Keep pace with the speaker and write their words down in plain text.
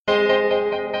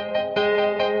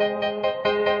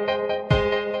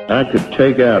I could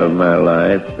take out of my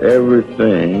life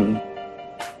everything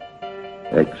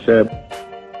except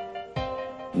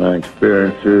my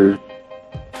experiences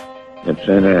at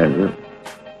St. Andrews,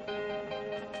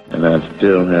 and I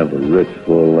still have a rich,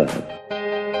 full life.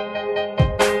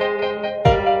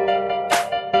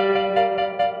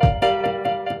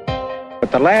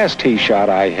 But the last tee shot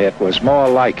I hit was more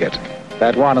like it.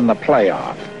 That one in the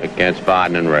playoff. Against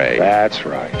Barton and Ray. That's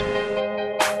right.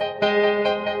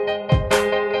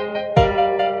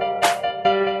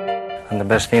 And the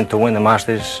best thing to win the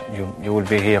Masters, you will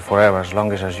be here forever as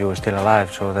long as you are still alive.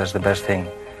 So that's the best thing.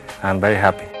 I'm very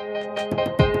happy.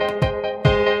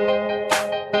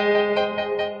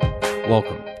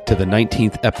 Welcome to the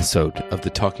 19th episode of the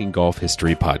Talking Golf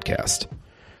History podcast.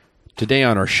 Today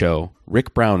on our show,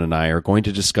 Rick Brown and I are going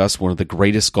to discuss one of the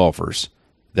greatest golfers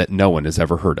that no one has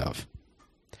ever heard of.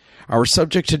 Our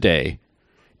subject today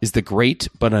is the great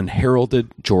but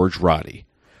unheralded George Roddy,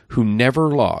 who never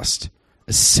lost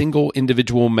a single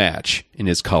individual match in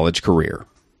his college career.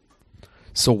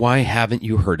 So why haven't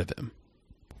you heard of him?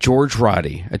 George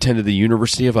Roddy attended the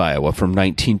University of Iowa from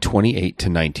 1928 to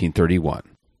 1931.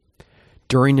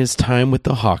 During his time with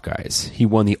the Hawkeyes, he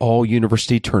won the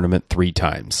All-University Tournament 3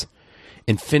 times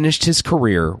and finished his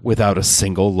career without a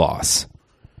single loss.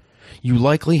 You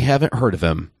likely haven't heard of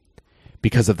him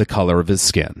because of the color of his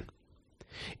skin.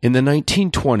 In the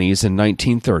 1920s and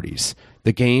 1930s,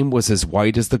 the game was as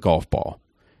white as the golf ball,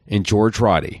 and George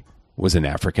Roddy was an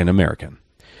African American.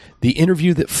 The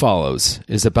interview that follows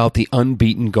is about the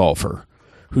unbeaten golfer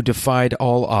who defied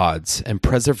all odds and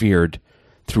persevered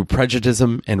through prejudice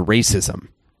and racism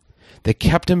that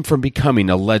kept him from becoming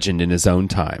a legend in his own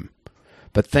time.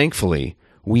 But thankfully,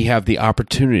 we have the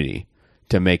opportunity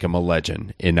to make him a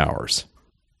legend in ours.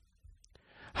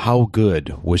 How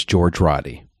good was George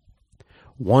Roddy?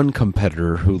 One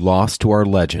competitor who lost to our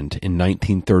legend in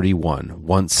 1931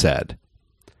 once said,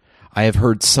 "I have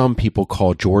heard some people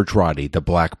call George Roddy the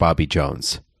Black Bobby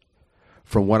Jones.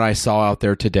 From what I saw out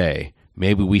there today,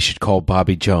 maybe we should call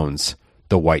Bobby Jones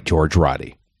the White George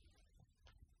Roddy."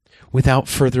 Without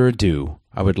further ado,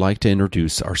 I would like to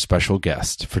introduce our special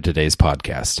guest for today's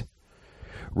podcast.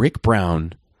 Rick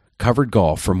Brown covered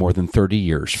golf for more than 30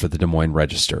 years for the Des Moines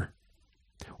Register,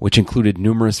 which included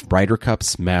numerous Ryder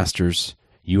Cups, Masters,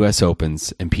 U.S.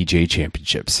 Opens, and PGA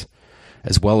Championships,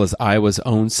 as well as Iowa's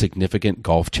own significant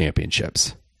golf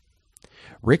championships.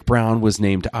 Rick Brown was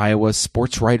named Iowa's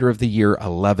Sports Writer of the Year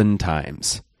 11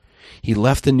 times. He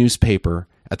left the newspaper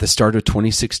at the start of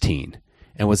 2016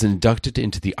 and was inducted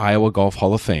into the Iowa Golf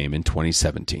Hall of Fame in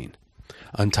 2017.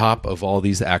 On top of all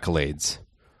these accolades,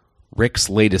 Rick's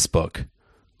latest book,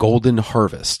 Golden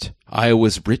Harvest,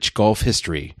 Iowa's Rich Golf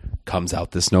History, comes out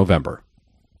this November.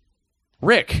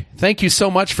 Rick, thank you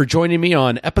so much for joining me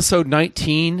on episode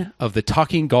 19 of the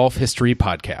Talking Golf History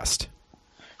podcast.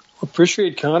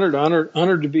 Appreciate it, Conrad.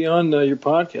 Honored to be on your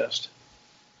podcast.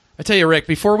 I tell you, Rick,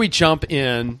 before we jump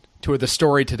in to the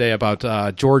story today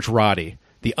about George Roddy,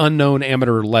 the unknown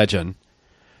amateur legend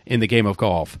in the game of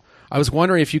golf, I was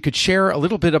wondering if you could share a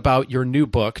little bit about your new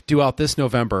book due out this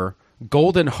November,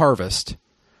 Golden Harvest,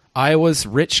 Iowa's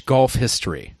Rich Golf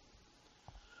History.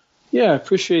 Yeah, I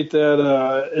appreciate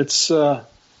that. It's been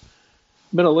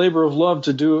a labor of love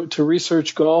to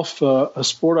research golf, a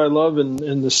sport I love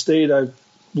in the state I've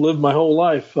lived my whole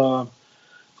life. Found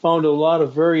a lot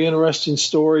of very interesting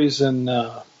stories, and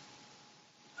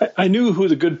I knew who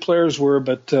the good players were,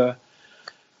 but a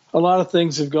lot of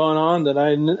things have gone on that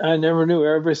I never knew.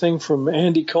 Everything from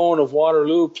Andy Cohen of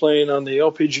Waterloo playing on the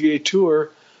LPGA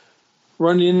Tour,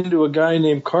 running into a guy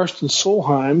named Karsten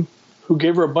Solheim, who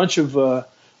gave her a bunch of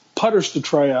putters to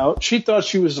try out. She thought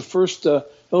she was the first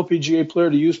LPGA player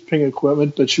to use ping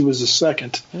equipment, but she was the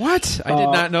second. What? I did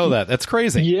not know that. That's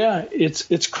crazy. Yeah,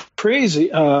 it's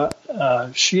crazy.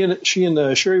 She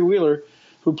and Sherry Wheeler,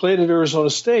 who played at Arizona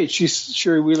State,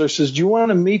 Sherry Wheeler says, "Do you want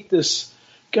to meet this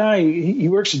guy? He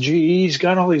works at GE. He's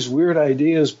got all these weird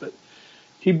ideas, but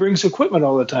he brings equipment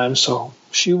all the time." So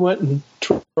she went and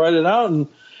tried it out, and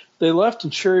they left.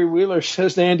 And Sherry Wheeler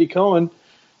says to Andy Cohen,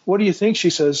 "What do you think?" She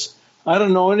says, "I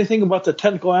don't know anything about the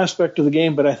technical aspect of the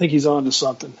game, but I think he's on to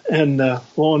something." And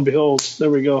lo and behold, there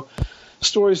we go.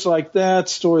 Stories like that,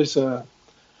 stories. I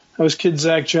was kid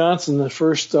Zach Johnson, the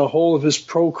first hole of his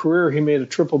pro career, he made a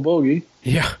triple bogey.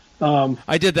 Yeah.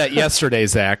 I did that yesterday,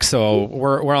 Zach, so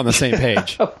we're on the same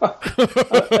page.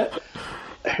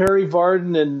 Harry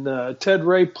Varden and Ted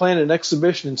Ray playing an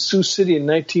exhibition in Sioux City in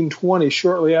 1920,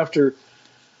 shortly after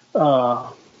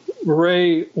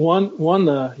Ray won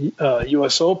the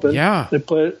U.S. Open. Yeah. They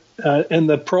played, and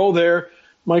the pro there,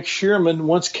 Mike Shearman,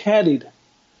 once caddied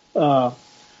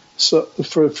So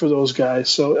for those guys.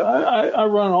 So I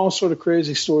run all sort of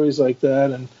crazy stories like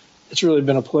that, and it's really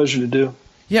been a pleasure to do.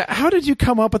 Yeah. How did you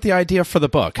come up with the idea for the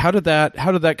book? How did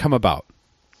that come about?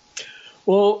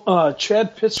 Well,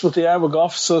 Chad Pitts with the Iowa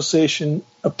Golf Association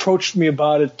approached me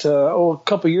about it a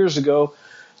couple years ago.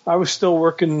 I was still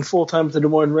working full-time at the Des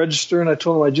Moines Register, and I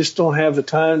told him I just don't have the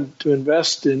time to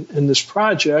invest in this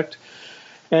project.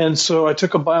 And so I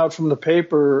took a buyout from the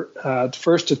paper the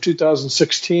first of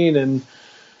 2016, and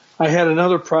I had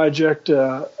another project.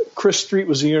 Chris Street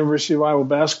was a University of Iowa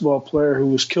basketball player who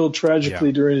was killed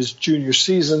tragically during his junior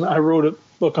season. I wrote a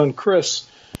book on Chris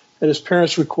at his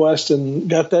parents' request and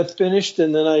got that finished,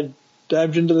 and then I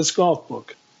dived into this golf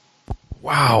book.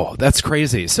 Wow, that's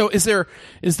crazy. So is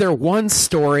there one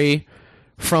story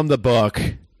from the book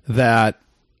that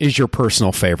is your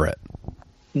personal favorite?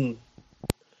 Well,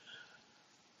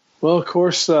 of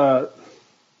course,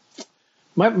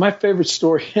 my favorite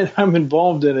story, and I'm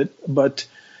involved in it, but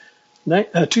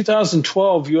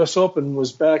 2012 U.S. Open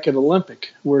was back at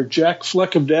Olympic, where Jack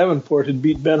Fleck of Davenport had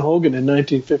beat Ben Hogan in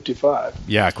 1955.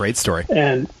 Yeah, great story.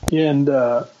 And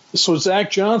so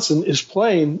Zach Johnson is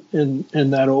playing in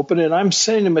that Open, and I'm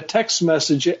sending him a text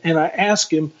message, and I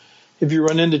ask him, have you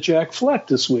run into Jack Fleck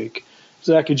this week?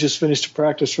 Zach had just finished a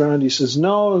practice round. He says,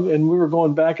 no, and we were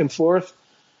going back and forth.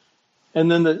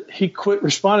 And then he quit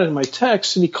responding to my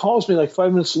text, and he calls me like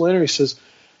 5 minutes later. He says,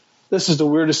 this is the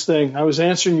weirdest thing. I was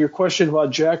answering your question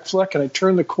about Jack Fleck, and I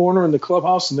turned the corner in the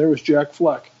clubhouse, and there was Jack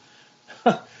Fleck.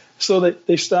 So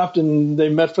they stopped, and they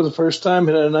met for the first time,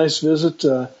 had a nice visit.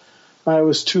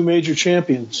 Iowa's two major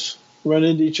champions run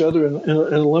into each other in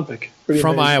Olympic. Pretty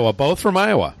from amazing. Iowa, both from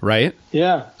Iowa, right?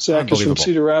 Yeah, Zach is from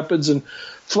Cedar Rapids, and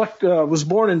Fleck was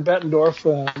born in Bettendorf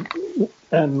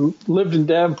and lived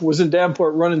in was in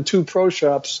Davenport running two pro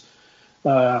shops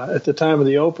at the time of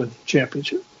the Open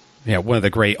Championship. Yeah, one of the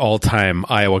great all-time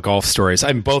Iowa golf stories.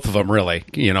 I mean, both of them really.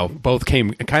 Both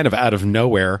came kind of out of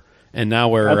nowhere, and now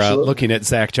we're looking at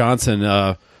Zach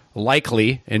Johnson,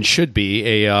 likely and should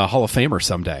be a Hall of Famer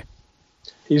someday.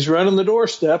 He's right on the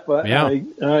doorstep.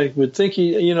 I would think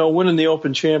winning the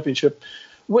Open Championship,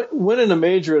 winning a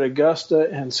major at Augusta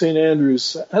and St.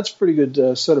 Andrews, that's a pretty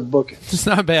good set of bookings. It's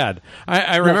not bad.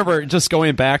 I remember just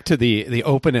going back to the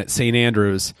Open at St.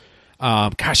 Andrews.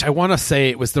 I want to say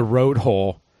it was the road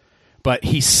hole, but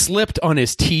he slipped on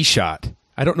his tee shot.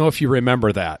 I don't know if you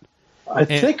remember that. I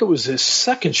think it was his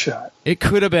second shot. It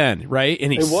could have been, right?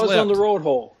 And it was on the road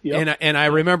hole. Yep. And I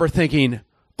remember thinking,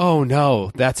 oh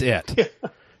no, that's it.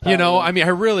 I mean, I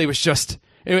really was just,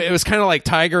 it was kind of like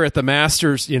Tiger at the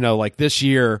Masters, like this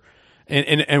year,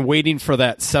 and waiting for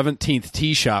that 17th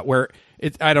tee shot where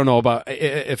I don't know about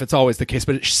if it's always the case,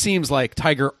 but it seems like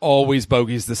Tiger always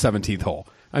bogeys the 17th hole.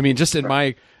 I mean, just in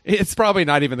it's probably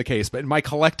not even the case, but in my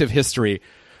collective history,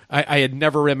 I had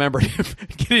never remembered him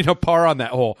getting a par on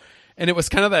that hole. And it was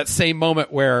kind of that same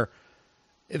moment where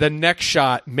the next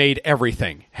shot made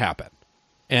everything happen.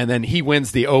 And then he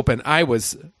wins the Open. I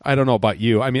don't know about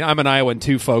you. I mean, I'm an Iowan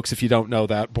too, folks, if you don't know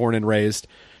that, born and raised.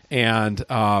 And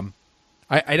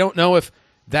I don't know if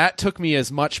that took me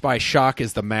as much by shock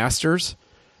as the Masters,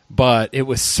 but it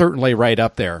was certainly right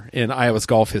up there in Iowa's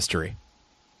golf history.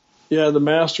 Yeah, the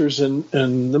Masters, and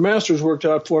the Masters worked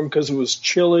out for him because it was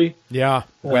chilly. Yeah,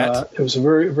 wet. It was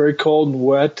very, very cold and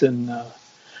wet, and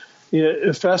it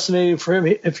was fascinating for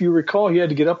him. If you recall, he had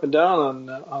to get up and down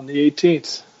on the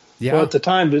 18th. Yeah. Well, at the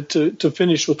time to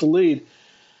finish with the lead,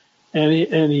 and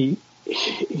he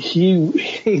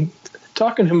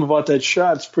talking to him about that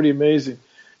shot, it's pretty amazing.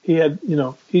 He had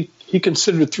he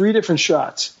considered three different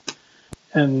shots,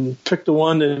 and picked the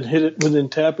one and hit it within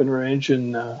tapping range,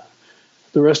 and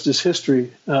the rest is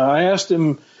history. I asked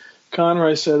him, Connor,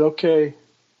 I said, okay,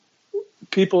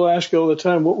 people ask you all the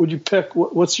time, what would you pick?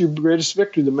 What's your greatest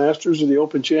victory, the Masters or the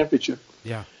Open Championship?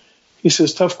 Yeah. He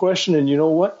says, tough question, and you know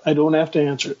what? I don't have to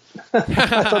answer it.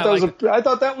 I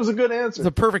thought that was a good answer. It's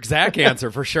a perfect Zach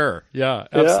answer for sure. Yeah,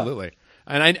 absolutely.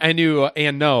 Yeah. And I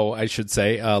knew, I should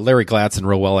say, Larry Gladson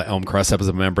real well at Elmcrest. I was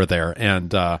a member there. And,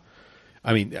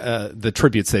 the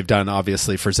tributes they've done,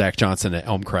 obviously, for Zach Johnson at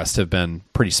Elmcrest have been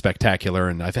pretty spectacular.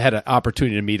 And I've had an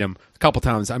opportunity to meet him a couple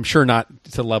times. I'm sure not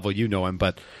to the level you know him,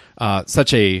 but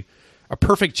such a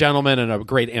perfect gentleman and a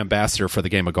great ambassador for the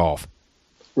game of golf.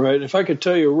 Right. If I could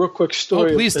tell you a real quick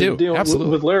story. Oh, please do.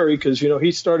 Absolutely. With Larry, because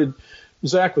he started.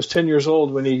 Zach was 10 years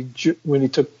old when he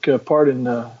took part in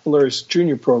Larry's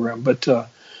junior program, but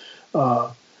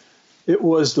it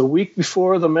was the week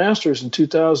before the Masters in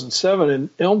 2007,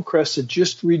 and Elmcrest had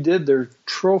just redid their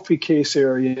trophy case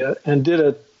area and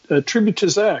did a tribute to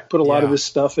Zach. Put a lot of his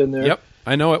stuff in there. Yep,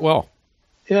 I know it well.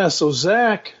 Yeah. So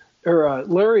Zach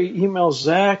Larry emails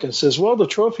Zach and says, "Well, the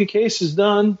trophy case is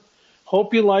done.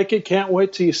 Hope you like it. Can't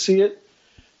wait till you see it.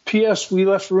 P.S. We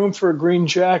left room for a green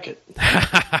jacket."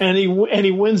 and he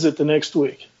wins it the next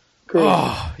week. Great.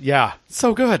 Oh, yeah.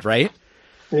 So good, right?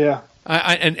 Yeah.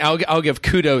 And I'll give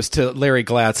kudos to Larry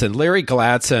Gladson. Larry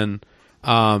Gladson,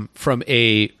 from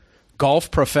a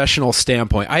golf professional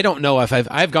standpoint, I don't know if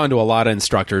I've gone to a lot of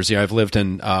instructors. You know, I've lived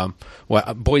in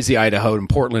Boise, Idaho, and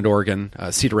Portland, Oregon,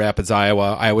 Cedar Rapids,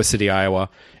 Iowa, Iowa City, Iowa,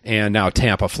 and now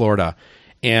Tampa, Florida.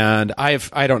 And I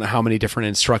don't know how many different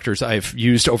instructors I've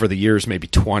used over the years, maybe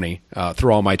 20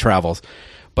 through all my travels,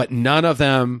 but none of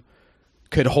them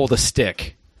could hold a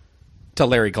stick to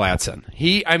Larry Gladson.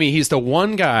 He's the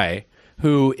one guy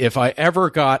who, if I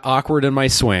ever got awkward in my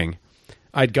swing,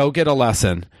 I'd go get a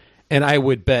lesson, and I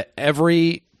would bet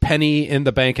every penny in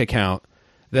the bank account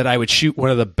that I would shoot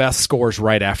one of the best scores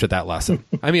right after that lesson.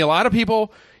 I mean, a lot of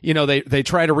people, you know, they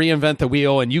try to reinvent the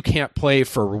wheel, and you can't play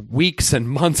for weeks and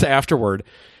months afterward.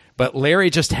 But Larry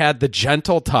just had the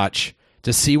gentle touch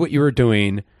to see what you were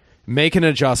doing, make an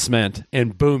adjustment,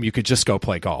 and boom, you could just go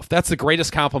play golf. That's the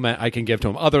greatest compliment I can give to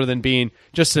him, other than being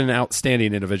just an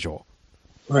outstanding individual.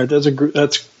 Right,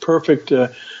 that's perfect.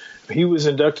 He was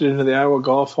inducted into the Iowa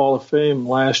Golf Hall of Fame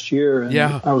last year, and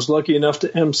I was lucky enough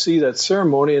to MC that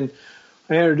ceremony. And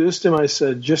I introduced him. I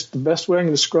said, just the best way I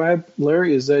can describe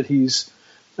Larry is that he's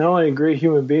not only a great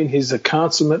human being, he's a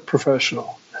consummate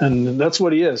professional. And that's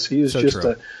what he is. He is so just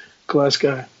true. A class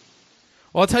guy.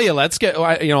 Well, I'll tell you, let's get,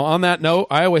 on that note,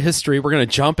 Iowa history, we're going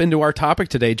to jump into our topic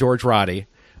today, George Roddy.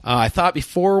 I thought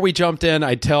before we jumped in,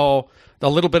 I'd tell a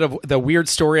little bit of the weird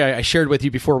story I shared with you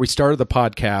before we started the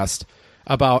podcast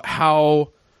about how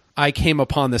I came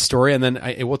upon this story, and then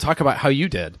we'll talk about how you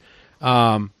did.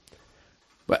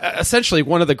 But essentially,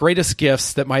 one of the greatest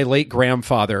gifts that my late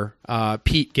grandfather,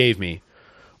 Pete, gave me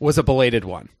was a belated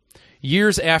one.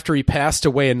 Years after he passed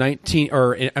away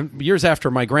years after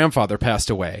my grandfather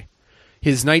passed away,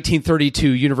 his 1932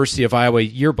 University of Iowa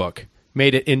yearbook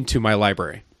made it into my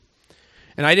library.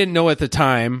 And I didn't know at the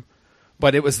time,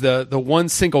 but it was the one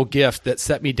single gift that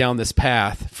set me down this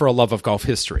path for a love of golf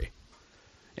history.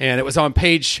 And it was on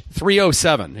page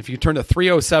 307. If you turn to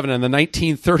 307 in the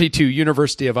 1932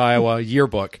 University of Iowa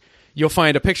yearbook, you'll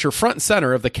find a picture front and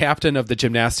center of the captain of the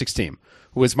gymnastics team,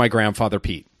 who was my grandfather,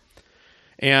 Pete.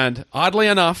 And oddly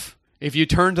enough, if you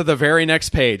turn to the very next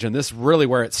page, and this is really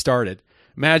where it started,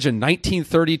 imagine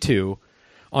 1932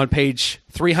 on page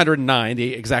 309,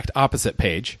 the exact opposite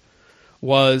page,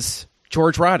 was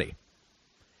George Roddy.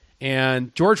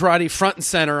 And George Roddy, front and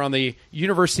center on the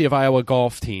University of Iowa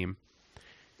golf team.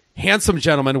 Handsome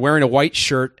gentleman wearing a white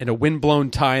shirt and a windblown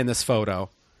tie in this photo.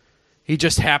 He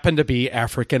just happened to be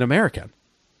African American.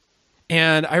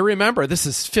 And I remember, this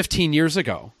is 15 years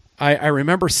ago, I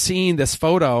remember seeing this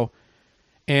photo,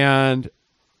 and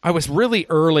I was really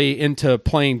early into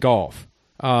playing golf.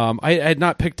 I had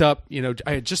not picked up,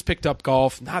 I had just picked up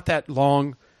golf not that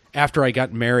long after I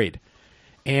got married.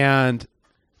 And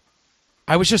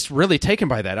I was just really taken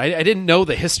by that. I didn't know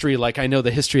the history like I know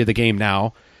the history of the game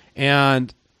now.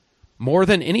 And more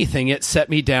than anything, it set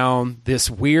me down this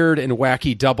weird and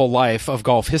wacky double life of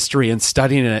golf history and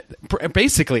studying it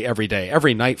basically every day,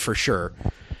 every night for sure.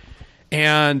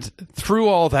 And through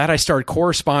all that, I started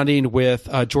corresponding with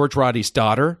George Roddy's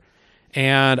daughter,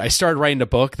 and I started writing a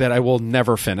book that I will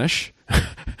never finish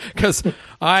because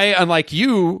I, unlike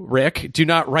you, Rick, do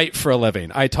not write for a living.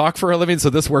 I talk for a living, so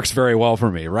this works very well for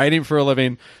me. Writing for a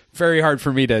living, very hard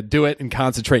for me to do it and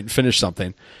concentrate and finish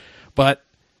something. But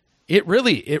it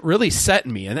really set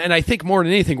me. And I think more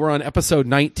than anything, we're on episode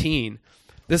 19.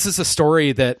 This is a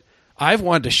story that I've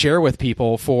wanted to share with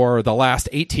people for the last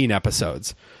 18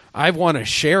 episodes. I've wanted to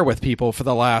share with people for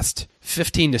the last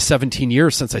 15 to 17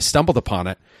 years since I stumbled upon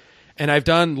it. And I've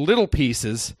done little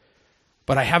pieces,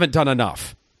 but I haven't done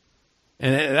enough.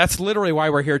 And that's literally why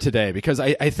we're here today, because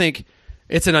I think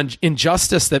it's an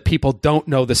injustice that people don't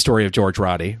know the story of George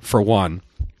Roddy, for one.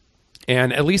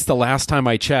 And at least the last time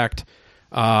I checked,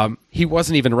 he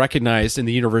wasn't even recognized in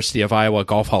the University of Iowa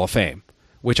Golf Hall of Fame,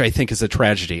 which I think is a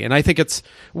tragedy. And I think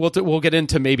we'll get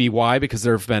into maybe why, because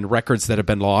there have been records that have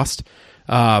been lost.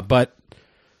 But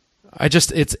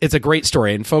it's a great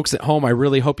story. And folks at home, I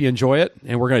really hope you enjoy it,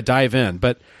 and we're going to dive in.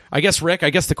 But I guess, Rick,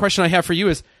 the question I have for you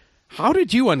is, how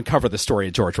did you uncover the story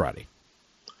of George Roddy?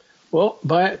 Well,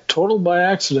 by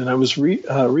accident. I was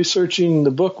researching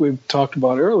the book we talked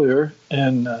about earlier,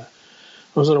 and I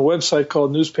was on a website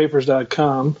called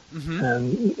newspapers.com,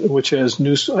 and which has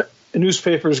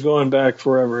newspapers going back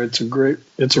forever. It's a great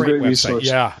resource.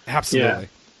 Yeah, absolutely. Yeah.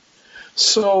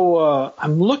 So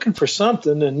I'm looking for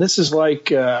something, and this is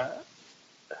like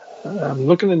I'm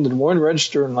looking in the Des Moines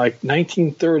Register in like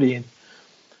 1930, and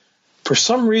for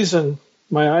some reason,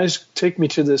 my eyes take me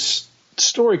to this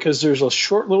story because there's a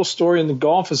short little story, and the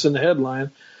golf is in the headline.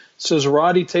 It says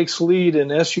Roddy takes lead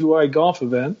in SUI golf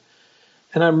event.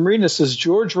 And I'm reading this as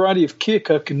George Roddy of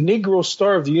Keokuk, Negro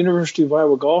star of the University of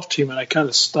Iowa golf team. And I kind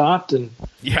of stopped and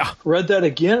read that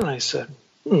again. And I said,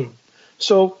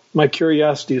 So my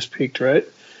curiosity is piqued, right?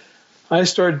 I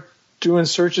started doing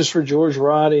searches for George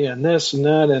Roddy and this and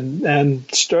that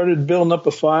and started building up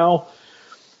a file.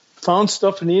 Found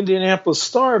stuff in the Indianapolis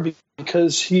Star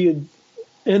because he had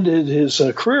ended his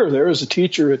career there as a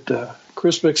teacher at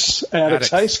Crispus Attucks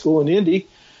High School in Indy.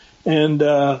 And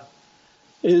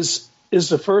is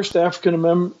the first African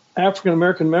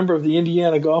American member of the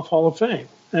Indiana Golf Hall of Fame.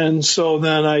 And so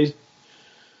then I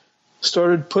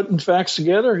started putting facts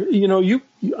together. You know,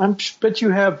 I bet you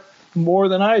have more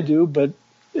than I do, but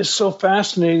it's so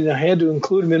fascinating I had to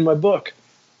include them in my book.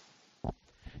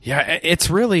 Yeah, it's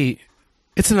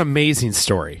an amazing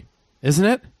story, isn't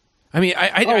it? I mean,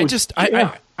 I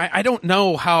don't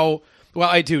know how, well,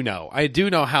 I do know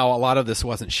how a lot of this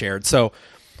wasn't shared. So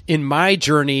in my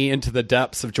journey into the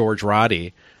depths of George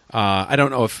Roddy, I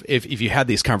don't know if you had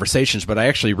these conversations, but I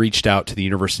actually reached out to the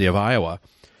University of Iowa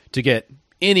to get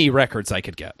any records I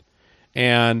could get.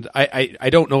 And I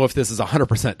don't know if this is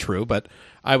 100% true, but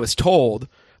I was told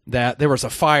that there was a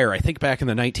fire, I think back in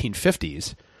the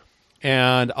 1950s,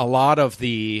 and a lot of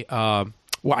the,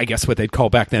 I guess what they'd call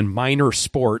back then minor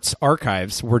sports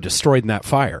archives were destroyed in that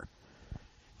fire.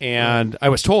 And I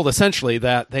was told essentially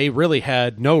that they really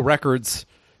had no records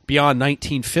beyond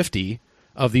 1950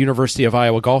 of the University of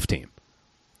Iowa golf team.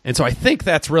 And so I think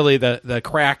that's really the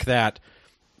crack that,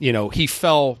 he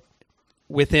fell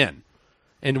within,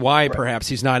 and why perhaps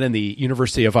he's not in the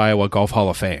University of Iowa Golf Hall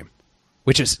of Fame,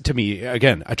 which is, to me,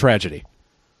 again, a tragedy.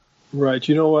 Right.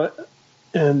 You know what?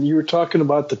 And you were talking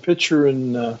about the picture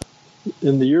in the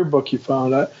yearbook you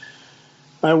found.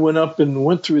 I went up and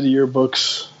went through the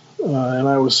yearbooks in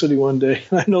Iowa City one day.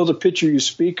 I know the picture you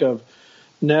speak of,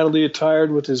 Natalie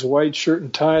attired with his white shirt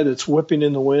and tie that's whipping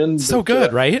in the wind. So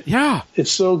good, right? Yeah.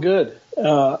 It's so good.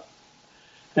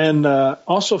 And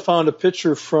also found a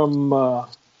picture from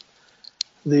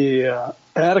the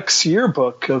Attucks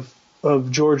yearbook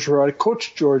of George Roddy,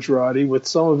 Coach George Roddy, with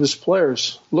some of his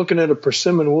players looking at a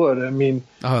persimmon wood. I mean,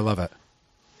 I love it.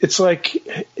 It's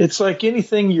like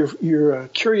anything. Your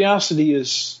curiosity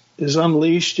is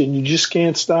unleashed, and you just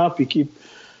can't stop. You keep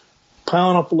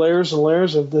piling up layers and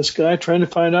layers of this guy, trying to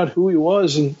find out who he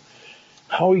was and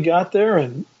how he got there.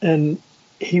 And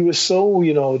he was so,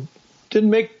 didn't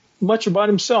make much about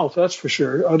himself, that's for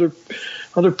sure.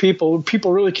 Other people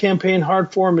really campaigned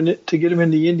hard for him to get him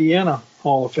in the Indiana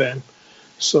Hall of Fame.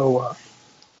 So,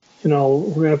 we're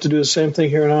going to have to do the same thing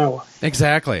here in Iowa.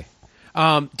 Exactly.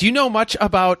 Do you know much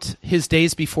about his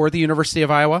days before the University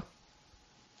of Iowa?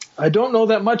 I don't know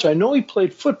that much. I know he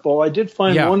played football. I did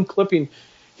find one clipping.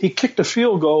 He kicked a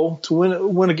field goal to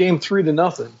win a game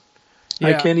 3-0. Yeah.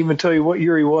 I can't even tell you what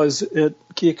year he was at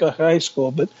Keokuk High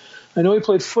School, but I know he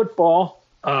played football.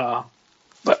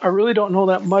 But I really don't know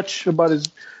that much about his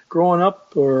growing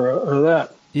up or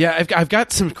that. Yeah, I've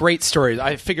got some great stories.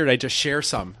 I figured I'd just share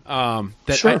some.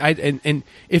 Sure. And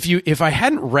if I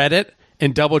hadn't read it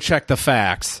and double checked the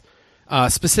facts,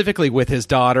 specifically with his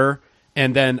daughter.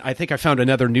 And then I think I found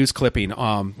another news clipping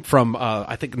from,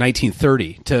 I think,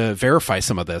 1930 to verify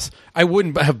some of this. I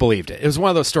wouldn't have believed it. It was one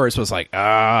of those stories was like,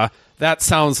 that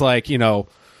sounds like,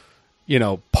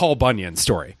 Paul Bunyan's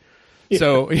story. Yeah.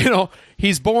 So,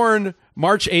 he's born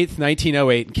March 8th,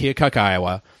 1908 in Keokuk,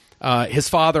 Iowa. His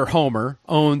father, Homer,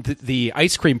 owned the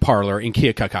ice cream parlor in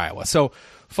Keokuk, Iowa. So,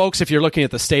 folks, if you're looking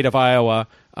at the state of Iowa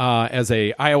as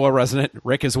a Iowa resident,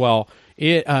 Rick as well,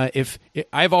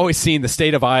 I've always seen the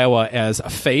state of Iowa as a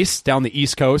face down the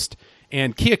East Coast,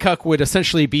 and Keokuk would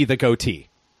essentially be the goatee.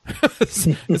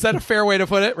 Is that a fair way to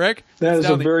put it, Rick? That is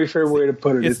a very fair way to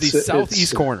put it. It's the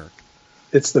southeast corner.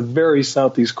 It's the very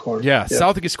southeast corner. Yeah,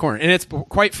 southeast corner. And it's,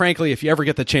 quite frankly, if you ever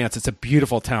get the chance, it's a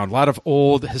beautiful town. A lot of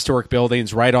old historic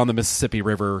buildings right on the Mississippi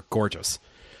River. Gorgeous.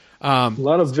 A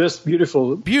lot of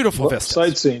beautiful vistas.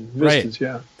 Sightseeing vistas, right.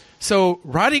 Yeah. So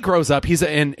Roddy grows up. He's I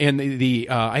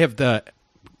have the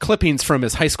clippings from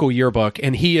his high school yearbook,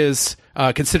 and he is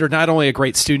considered not only a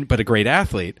great student but a great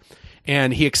athlete,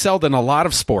 and he excelled in a lot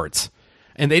of sports.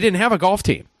 And they didn't have a golf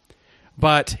team,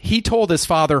 but he told his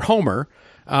father Homer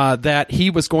that he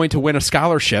was going to win a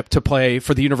scholarship to play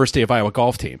for the University of Iowa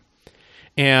golf team.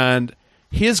 And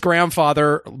his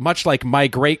grandfather, much like my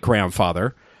great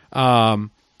grandfather,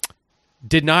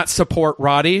 did not support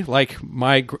Roddy, like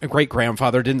my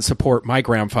great-grandfather didn't support my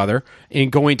grandfather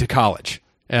in going to college.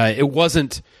 It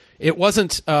wasn't it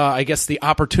wasn't, I guess, the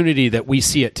opportunity that we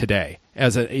see it today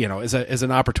as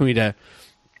an opportunity to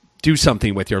do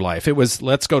something with your life. It was,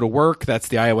 let's go to work. That's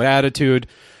the Iowa attitude.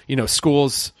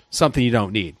 School's something you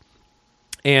don't need.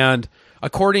 And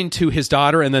according to his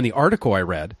daughter, and then the article I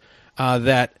read,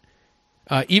 that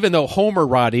even though Homer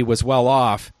Roddy was well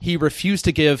off, he refused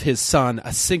to give his son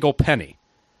a single penny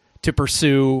to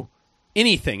pursue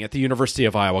anything at the University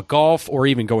of Iowa, golf or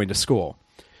even going to school.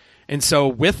 And so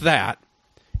with that,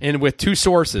 and with two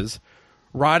sources,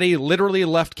 Roddy literally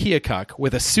left Keokuk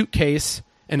with a suitcase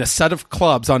and a set of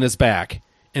clubs on his back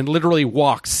and literally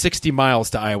walked 60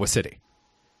 miles to Iowa City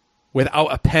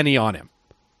without a penny on him.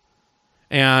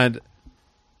 And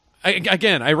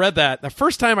I read that. The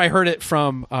first time I heard it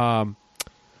from,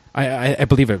 I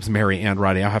believe it was Mary Ann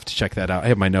Roddy. I'll have to check that out. I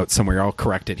have my notes somewhere. I'll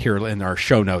correct it here in our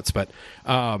show notes. But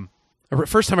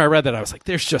first time I read that, I was like,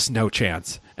 there's just no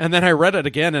chance. And then I read it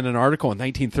again in an article in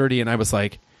 1930, and I was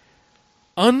like,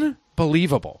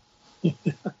 unbelievable.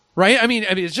 Right? I mean,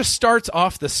 it just starts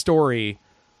off the story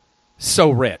so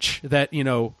rich that,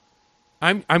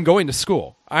 I'm going to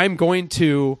school. I'm going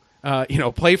to,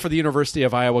 play for the University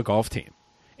of Iowa golf team.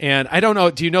 And I don't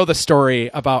know, do you know the story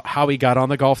about how he got on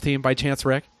the golf team by chance,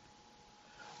 Rick?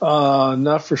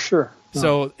 Not for sure. No.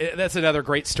 So that's another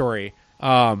great story.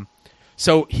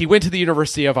 So he went to the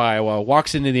University of Iowa,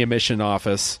 walks into the admission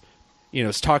office,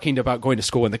 is talking about going to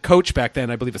school. And the coach back then,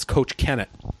 I believe it's Coach Kennett.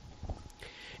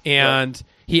 And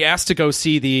he asked to go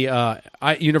see the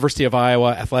University of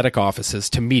Iowa athletic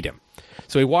offices to meet him.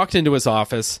 So he walked into his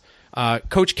office.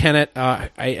 Coach Kennett,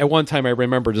 at one time I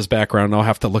remembered his background, and I'll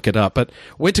have to look it up, but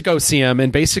went to go see him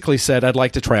and basically said, I'd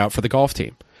like to try out for the golf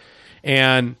team.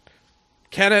 And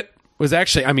Kennett was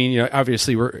actually,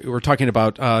 obviously we're talking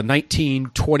about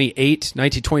 1927,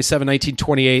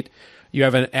 1928. You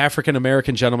have an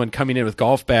African-American gentleman coming in with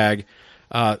golf bag.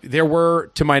 There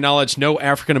were, to my knowledge, no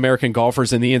African-American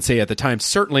golfers in the NCAA at the time,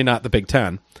 certainly not the Big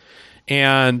Ten.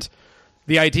 And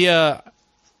the idea,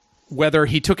 whether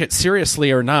he took it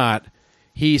seriously or not,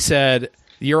 he said,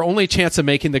 your only chance of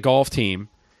making the golf team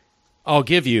I'll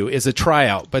give you is a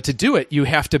tryout. But to do it, you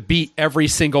have to beat every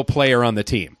single player on the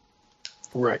team.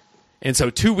 Right. And so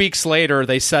 2 weeks later,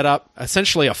 they set up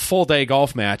essentially a full-day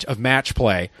golf match of match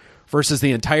play versus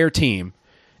the entire team.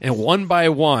 And one by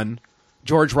one,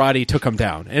 George Roddy took them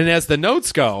down. And as the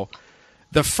notes go,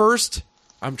 the first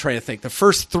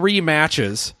 3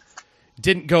 matches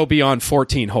didn't go beyond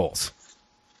 14 holes.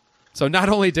 So not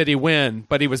only did he win,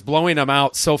 but he was blowing them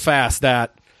out so fast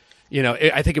that,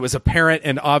 I think it was apparent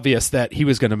and obvious that he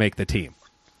was going to make the team.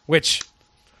 Which,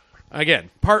 again,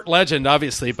 part legend,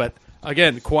 obviously, but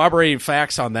again, corroborating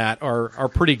facts on that are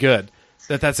pretty good,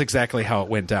 that's exactly how it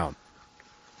went down.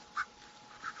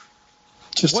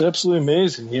 Just absolutely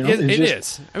amazing. It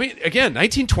is. I mean, again,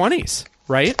 1920s,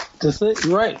 right?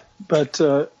 Right. But,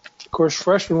 of course,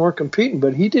 freshmen weren't competing,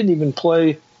 but he didn't even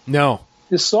play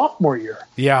his sophomore year.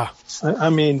 Yeah. I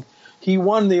mean, he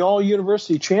won the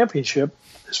all-university championship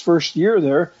his first year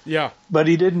there. Yeah. But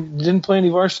he didn't play any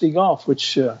varsity golf,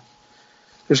 which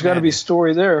there's got to be a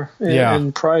story there.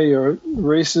 And probably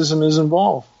racism is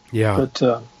involved. Yeah.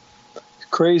 But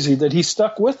crazy that he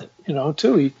stuck with it,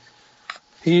 too.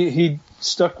 He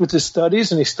stuck with his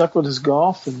studies and he stuck with his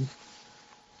golf and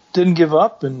didn't give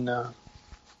up and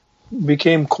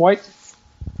became quite,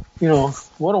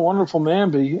 what a wonderful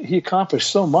man, but he accomplished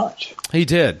so much. He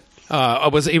did.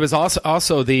 He was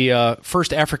also the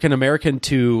first African American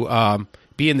to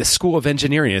be in the School of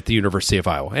Engineering at the University of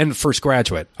Iowa, and first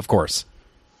graduate, of course.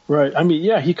 Right. I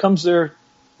mean, he comes there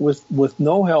with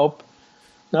no help.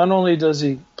 Not only does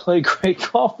he play great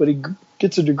golf, but he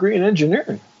gets a degree in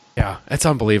engineering. Yeah, that's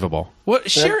unbelievable.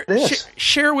 What share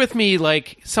with me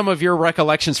some of your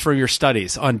recollections from your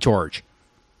studies on George?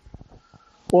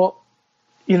 Well,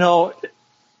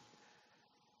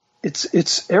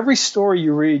 it's every story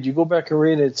you read, you go back and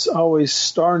read it, it's always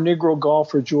star Negro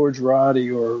golfer George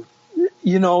Roddy, or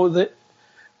that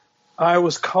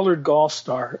Iowa's colored golf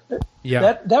star.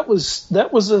 Yeah, that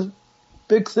was a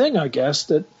big thing, I guess,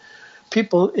 that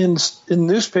people in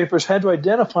newspapers had to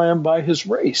identify him by his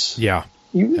race. Yeah.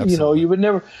 You would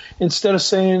never, instead of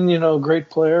saying, great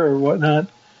player or whatnot,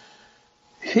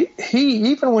 he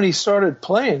even when he started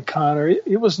playing, Connor,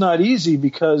 it was not easy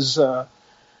because by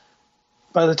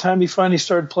the time he finally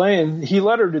started playing, he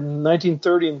lettered in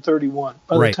 1930 and 31.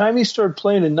 By the time he started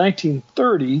playing in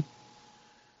 1930,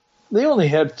 they only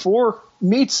had 4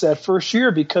 meets that first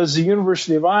year because the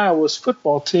University of Iowa's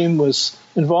football team was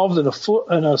involved in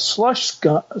a slush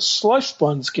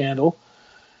fund scandal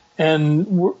and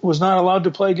was not allowed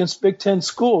to play against Big Ten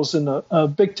schools. And a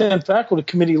Big Ten faculty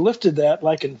committee lifted that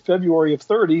in February of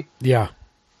 30. Yeah.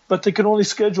 but they could only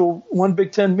schedule one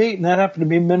Big Ten meet, and that happened to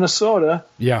be Minnesota.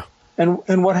 Yeah.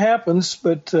 And what happens?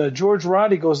 But George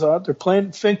Roddy goes out. They're playing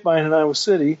Finkbein in Iowa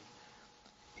City.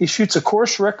 He shoots a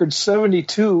course record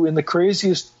 72 in the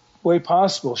craziest way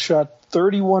possible. Shot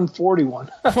 31-41.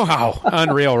 Wow,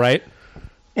 unreal, right?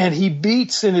 And he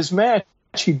beats in his match.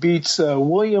 He beats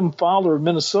William Fowler of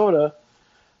Minnesota.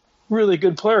 Really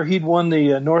good player. He'd won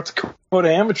the North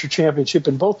Dakota Amateur Championship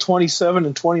in both 27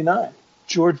 and 29.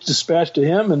 George dispatched to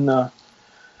him and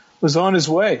was on his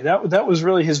way. That was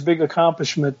really his big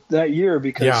accomplishment that year,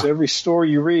 because every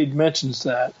story you read mentions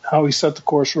that, how he set the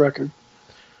course record.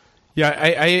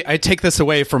 Yeah, I take this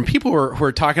away from people who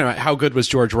are talking about how good was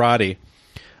George Roddy.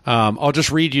 I'll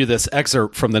just read you this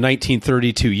excerpt from the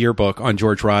 1932 yearbook on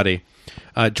George Roddy.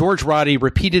 George Roddy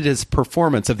repeated his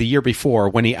performance of the year before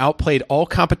when he outplayed all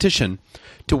competition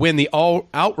to win the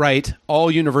outright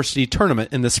all-university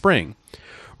tournament in the spring.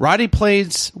 Roddy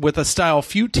plays with a style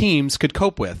few teams could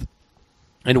cope with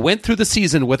and went through the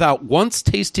season without once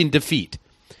tasting defeat.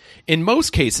 In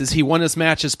most cases, he won his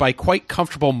matches by quite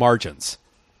comfortable margins.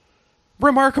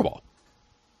 Remarkable.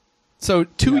 So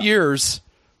 2 years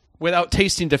without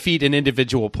tasting defeat in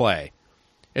individual play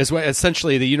is what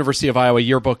essentially the University of Iowa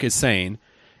yearbook is saying.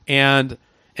 And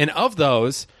of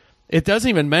those, it doesn't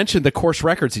even mention the course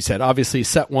records, he said. Obviously, he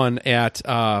set one at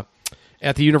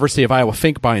the University of Iowa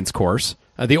Finkbein's course,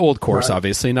 the old course,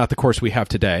 obviously, not the course we have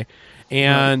today.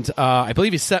 And I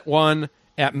believe he set one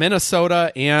at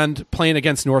Minnesota and playing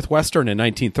against Northwestern in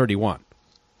 1931.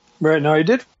 Right. Now,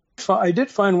 I did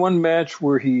find one match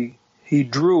where he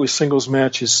drew a singles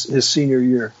match his senior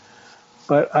year,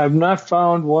 but I've not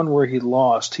found one where he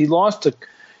lost. He lost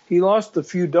a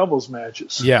few doubles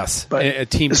matches. Yes, but a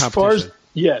team competition.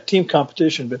 Team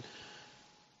competition. But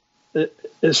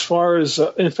as far as,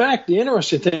 in fact, the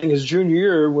interesting thing is junior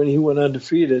year when he went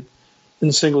undefeated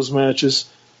in singles matches,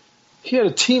 he had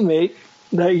a teammate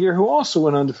that year who also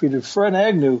went undefeated, Fred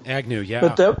Agnew. Agnew, yeah.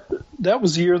 But that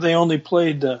was the year they only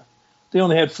played. They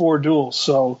only had 4 duels,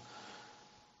 so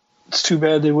it's too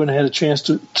bad they wouldn't have had a chance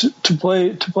to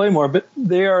play more. But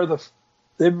they were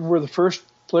the first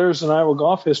players in Iowa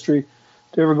golf history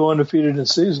to ever go undefeated in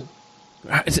season.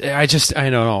 I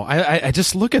don't know. I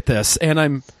just look at this and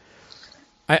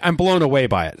I'm blown away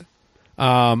by it.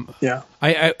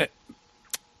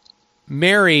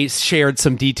 Mary shared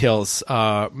some details.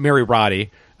 Mary Roddy,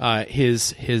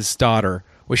 his daughter,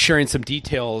 was sharing some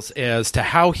details as to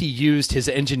how he used his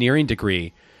engineering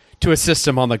degree to assist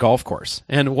him on the golf course.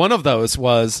 And one of those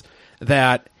was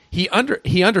that he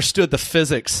understood the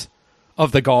physics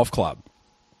of the golf club.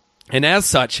 And as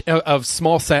such, of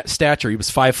small stature, he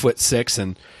was 5'6"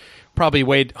 and probably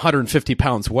weighed 150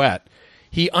 pounds wet.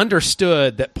 He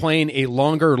understood that playing a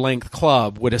longer length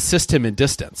club would assist him in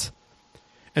distance.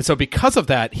 And so because of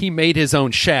that, he made his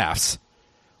own shafts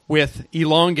with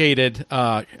elongated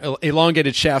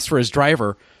shafts for his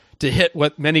driver to hit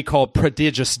what many call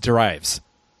prodigious drives,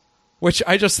 which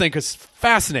I just think is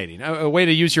fascinating. A way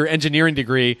to use your engineering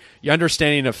degree, your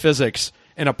understanding of physics,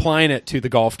 and applying it to the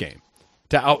golf game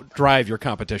to outdrive your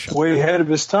competition. Way ahead of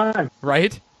his time.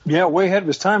 Right? Yeah, way ahead of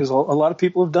his time, because a lot of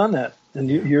people have done that in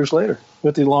years later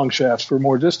with the long shafts for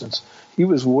more distance. He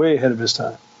was way ahead of his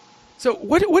time. So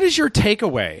what is your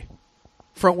takeaway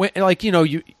from when,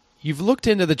 you've looked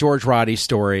into the George Roddy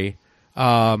story?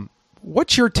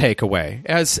 What's your takeaway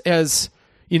as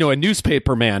a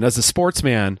newspaper man, as a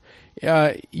sportsman?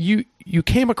 You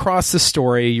came across this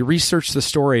story, you researched the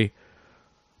story.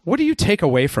 What do you take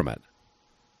away from it?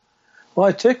 Well,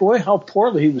 I take away how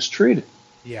poorly he was treated.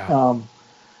 Yeah.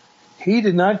 He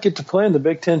did not get to play in the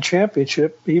Big Ten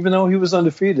championship, even though he was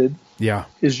undefeated. Yeah.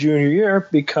 His junior year,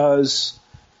 because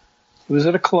he was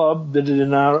at a club that did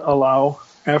not allow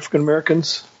African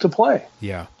Americans to play.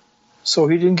 Yeah. So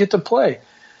he didn't get to play.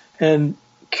 And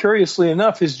curiously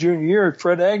enough, his junior year,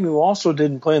 Fred Agnew also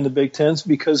didn't play in the Big Tens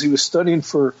because he was studying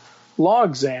for law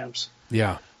exams.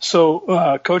 Yeah.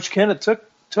 So Coach Kennett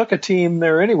took a team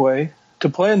there anyway to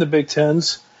play in the Big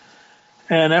Tens.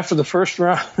 And after the first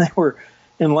round, they were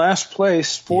in last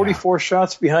place, 44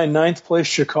 shots behind ninth place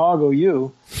Chicago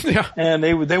U. Yeah. And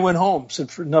they went home.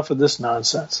 Said, enough of this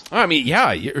nonsense. I mean,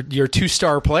 yeah, your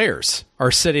 2-star players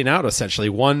are sitting out essentially.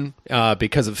 One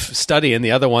because of study and the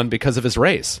other one because of his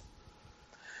race.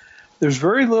 There's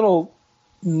very little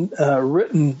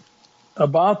written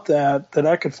about that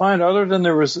I could find, other than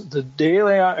there was the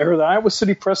the Iowa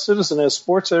City Press Citizen has a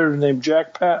sports editor named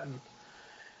Jack Patton,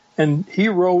 and he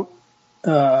wrote.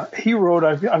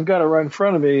 I've got it right in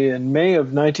front of me. In May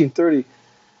of 1930,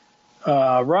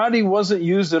 Roddy wasn't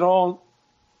used at all.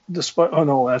 Despite, oh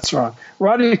no, that's wrong.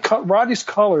 Roddy's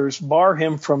colors bar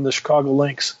him from the Chicago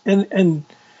Lynx, and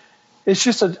it's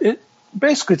just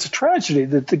basically it's a tragedy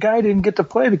that the guy didn't get to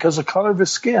play because of the color of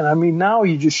his skin. I mean, now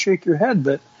you just shake your head,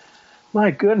 but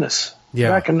my goodness,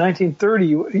 back in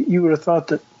 1930, you would have thought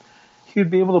that he'd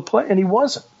be able to play, and he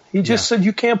wasn't. He just said,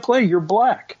 "You can't play. You're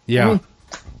black." Yeah. I mean,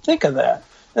 think of that.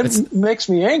 That makes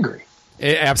me angry.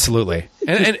 Absolutely.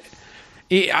 And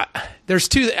there's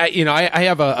two. I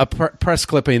have a press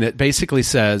clipping that basically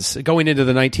says, going into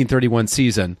the 1931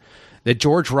 season, that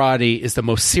George Roddy is the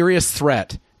most serious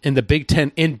threat in the Big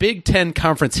Ten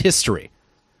conference history.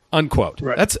 Unquote.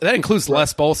 Right. That includes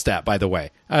Les Bolstat, by the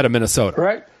way, out of Minnesota.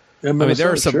 Right. I mean,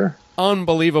 there are some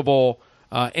unbelievable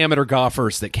amateur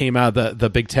golfers that came out of the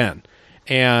Big Ten,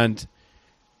 and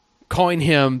calling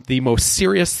him the most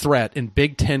serious threat in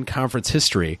Big Ten conference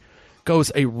history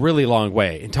goes a really long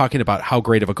way in talking about how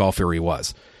great of a golfer he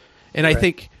was. And I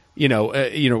think,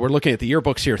 we're looking at the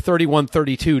yearbooks here,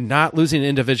 31-32, not losing an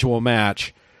individual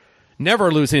match,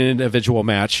 never losing an individual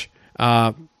match,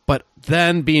 but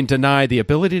then being denied the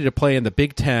ability to play in the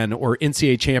Big Ten or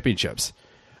NCAA championships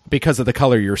because of the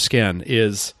color of your skin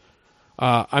is,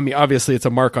 obviously it's a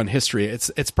mark on history.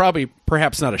 It's probably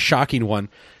perhaps not a shocking one,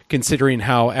 considering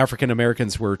how African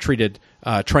Americans were treated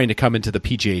trying to come into the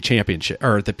PGA Championship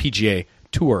or the PGA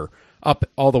Tour up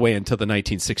all the way into the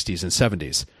 1960s and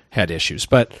 70s had issues.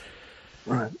 But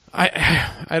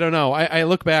I don't know. I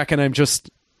look back and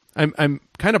I'm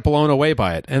kind of blown away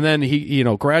by it. And then he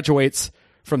graduates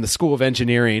from the School of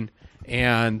Engineering,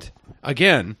 and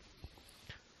again,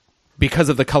 because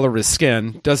of the color of his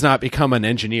skin, does not become an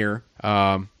engineer.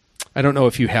 I don't know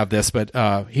if you have this, but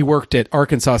he worked at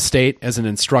Arkansas State as an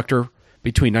instructor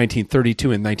between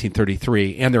 1932 and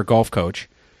 1933 and their golf coach,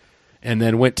 and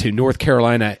then went to North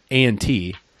Carolina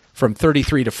A&T from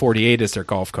 33 to 48 as their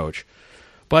golf coach.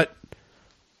 But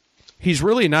he's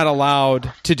really not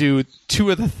allowed to do two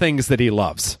of the things that he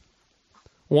loves.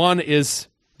 One is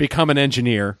become an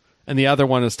engineer, and the other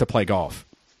one is to play golf.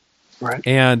 Right.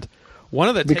 And one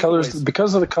of the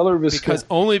because of the color of his skin.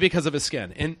 Only because of his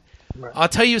skin. And I'll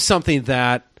tell you something,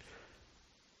 that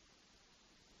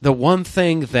the one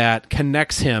thing that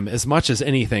connects him as much as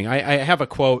anything, I have a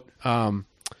quote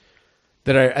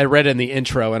that I read in the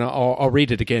intro, and I'll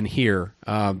read it again here,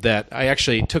 that I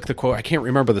actually took the quote. I can't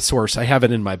remember the source. I have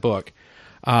it in my book.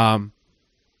 But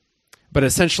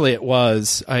essentially it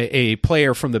was a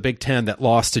player from the Big Ten that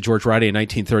lost to George Roddy in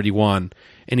 1931,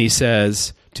 and he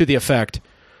says, to the effect,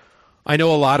 "I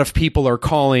know a lot of people are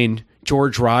calling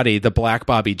George Roddy the Black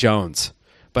Bobby Jones,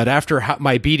 but after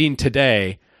my beating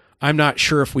today, I'm not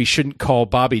sure if we shouldn't call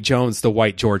Bobby Jones the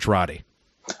White George Roddy."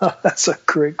 That's a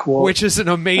great quote. Which is an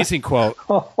amazing quote.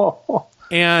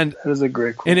 And that is a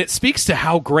great quote. And it speaks to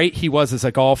how great he was as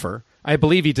a golfer. I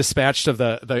believe he dispatched of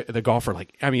the golfer,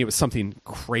 it was something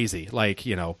crazy,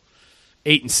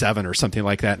 8-7 or something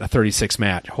like that in a 36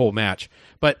 whole match.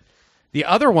 But the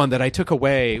other one that I took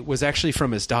away was actually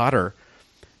from his daughter.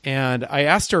 And I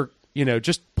asked her,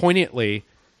 just poignantly,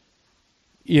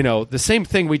 the same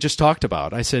thing we just talked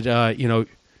about. I said,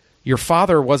 your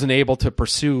father wasn't able to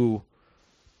pursue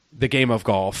the game of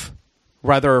golf,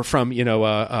 rather from,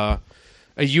 a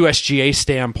USGA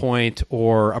standpoint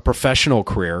or a professional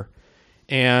career.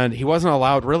 And he wasn't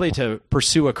allowed really to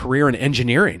pursue a career in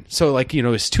engineering. So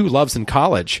his two loves in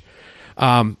college.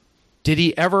 Did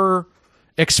he ever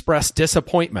express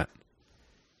disappointment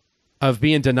of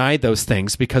being denied those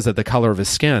things because of the color of his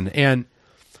skin? And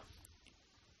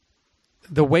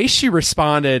the way she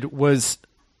responded was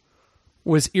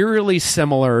eerily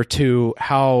similar to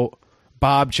how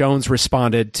Bob Jones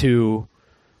responded to,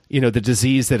 the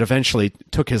disease that eventually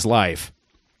took his life.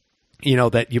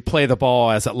 That you play the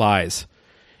ball as it lies.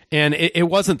 And it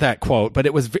wasn't that quote, but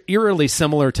it was eerily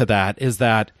similar to that, is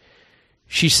that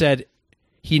she said,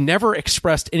 he never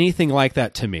expressed anything like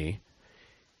that to me.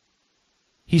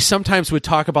 He sometimes would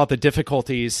talk about the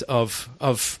difficulties of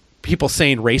people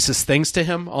saying racist things to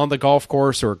him on the golf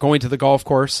course or going to the golf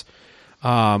course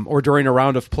or during a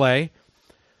round of play.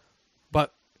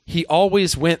 But he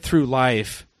always went through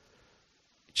life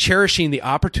cherishing the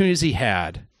opportunities he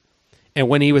had. And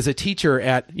when he was a teacher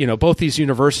at both these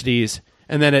universities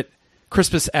and then at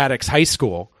Crispus Attucks High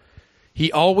School,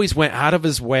 he always went out of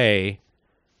his way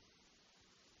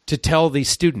to tell these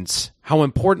students how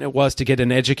important it was to get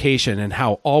an education and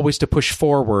how always to push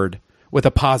forward with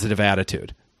a positive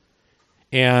attitude.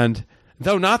 And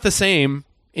though not the same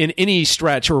in any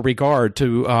stretch or regard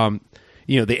to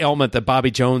the ailment that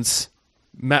Bobby Jones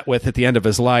met with at the end of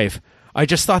his life, I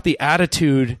just thought the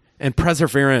attitude and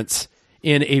perseverance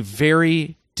in a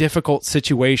very difficult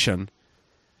situation,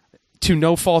 to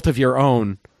no fault of your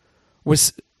own,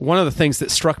 was one of the things that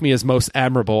struck me as most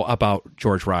admirable about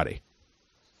George Roddy.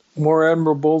 more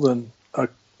admirable than a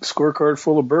scorecard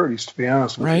full of birdies, to be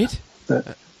honest with you.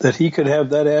 That he could have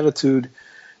that attitude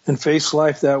and face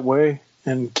life that way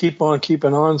and keep on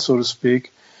keeping on, so to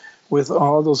speak, with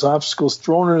all those obstacles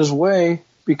thrown in his way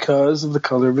because of the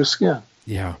color of his skin.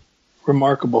 Yeah.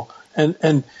 Remarkable.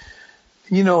 And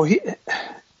you know,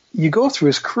 you go through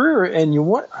his career and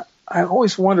I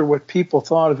always wonder what people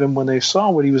thought of him when they saw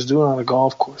what he was doing on a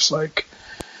golf course. Like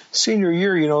senior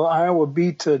year, you know, Iowa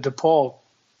beat DePaul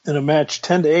in a match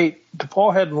 10-8.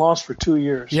 DePaul hadn't lost for 2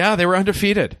 years. Yeah, they were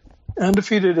undefeated.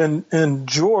 And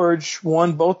George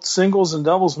won both singles and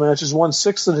doubles matches, won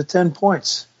 6 of the 10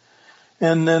 points.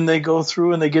 And then they go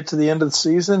through and they get to the end of the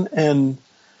season. And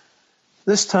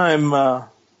this time,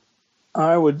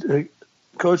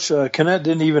 Coach Kennett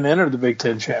didn't even enter the Big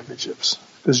Ten championships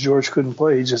because George couldn't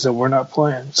play. He just said, "We're not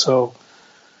playing." So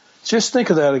just think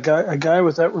of that, a guy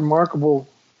with that remarkable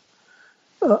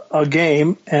a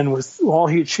game and with all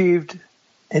he achieved,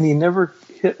 and he never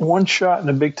hit one shot in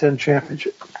a Big Ten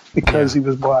championship because he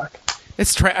was black.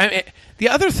 It's the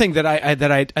other thing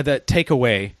that take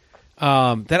away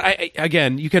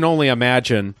again, you can only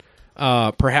imagine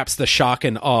perhaps the shock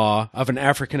and awe of an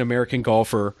African American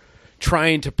golfer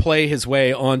trying to play his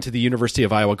way onto the University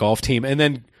of Iowa golf team and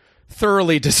then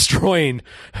thoroughly destroying,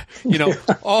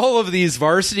 all of these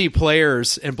varsity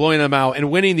players and blowing them out and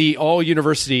winning the all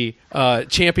university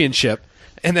championship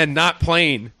and then not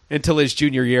playing until his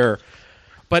junior year.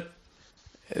 But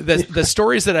the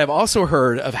stories that I've also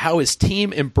heard of how his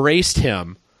team embraced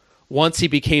him once he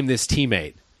became this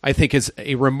teammate, I think is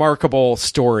a remarkable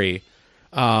story.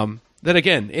 That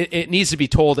again, it needs to be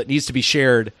told, it needs to be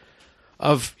shared.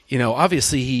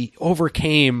 Obviously he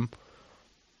overcame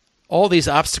all these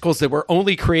obstacles that were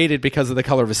only created because of the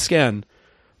color of his skin.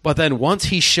 But then once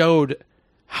he showed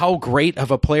how great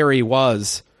of a player he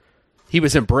was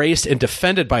embraced and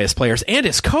defended by his players and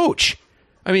his coach.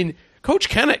 I mean, Coach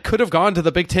Kennett could have gone to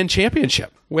the Big Ten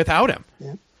championship without him.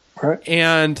 Yeah. Right.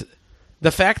 And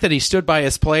the fact that he stood by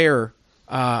his player,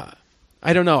 I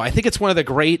don't know. I think it's one of the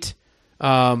great,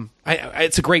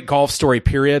 it's a great golf story,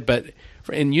 period. But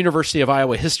in University of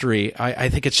Iowa history, I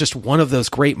think it's just one of those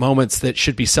great moments that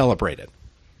should be celebrated.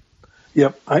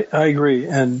 Yep, I agree.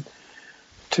 And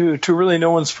to really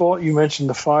no one's fault, you mentioned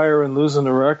the fire and losing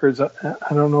the records. I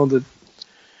don't know that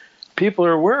people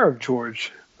are aware of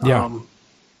George. Yeah.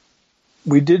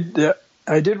 I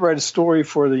did write a story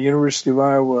for the University of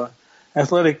Iowa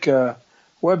athletic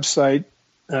website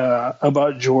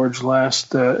about George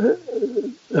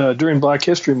during Black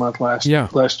History Month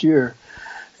last year.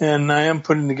 And I am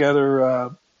putting together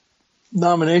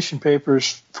nomination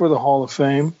papers for the Hall of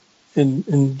Fame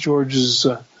in George's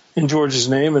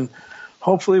name, and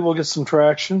hopefully we'll get some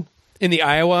traction in the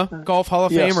Iowa Golf Hall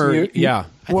of Fame. I think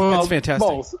that's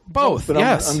fantastic. Both. But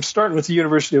yes, I'm starting with the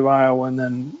University of Iowa, and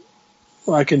then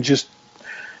I can just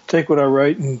take what I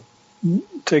write and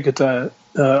take it to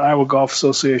Iowa Golf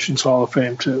Association's Hall of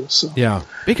Fame too. So yeah,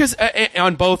 because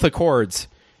on both accords,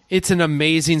 it's an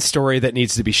amazing story that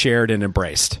needs to be shared and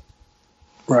embraced.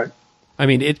 Right. I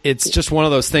mean, it's just one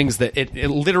of those things that it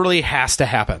literally has to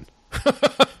happen.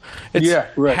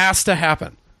 Has to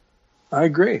happen. I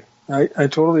agree. I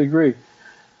totally agree.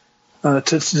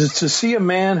 To see a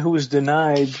man who was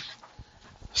denied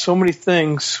so many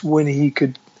things when he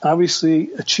could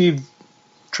obviously achieve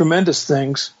tremendous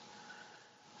things,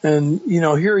 and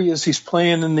here he is. He's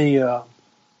playing in the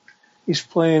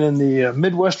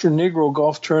Midwestern Negro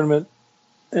Golf Tournament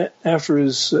after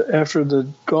the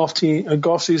golf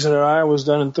season at Iowa was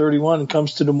done in 31, and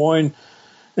comes to Des Moines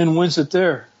and wins it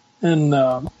there. And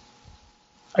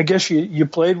I guess you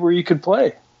played where you could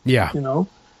play. Yeah.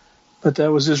 But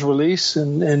that was his release,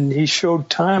 and he showed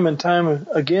time and time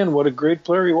again what a great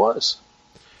player he was.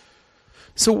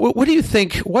 So what do you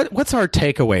think? What's our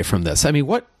takeaway from this? I mean,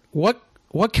 what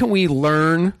can we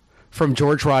learn from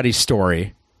George Roddy's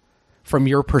story? From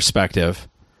your perspective,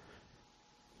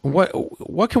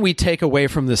 what can we take away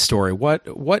from this story?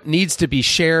 What needs to be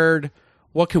shared?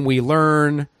 What can we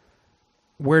learn?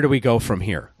 Where do we go from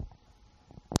here?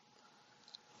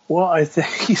 Well, I think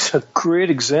he's a great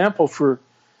example for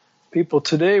people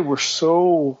today. We're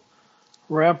so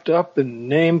wrapped up in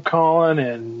name calling,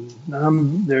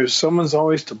 and there's someone's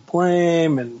always to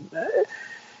blame. And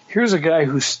here's a guy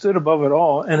who stood above it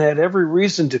all and had every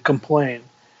reason to complain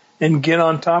and get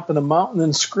on top of the mountain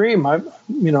and scream,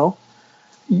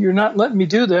 you're not letting me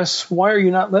do this. Why are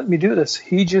you not letting me do this?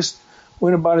 He just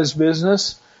went about his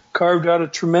business, carved out a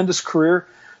tremendous career,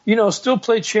 still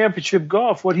played championship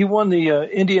golf. He won the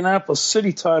Indianapolis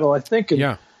City title, I think,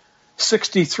 in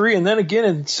 63, and then again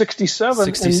in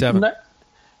 67.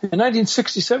 In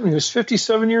 1967, he was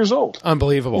 57 years old.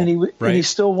 Unbelievable. And right. he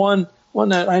still won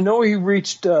that. I know he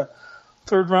reached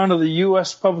third round of the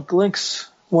U.S. Public Links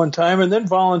one time and then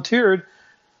volunteered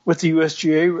with the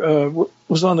USGA,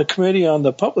 was on the committee on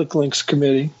the Public Links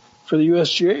Committee for the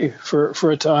USGA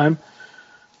for a time.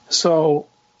 So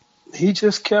he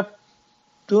just kept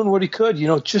doing what he could.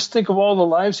 Just think of all the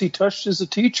lives he touched as a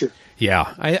teacher.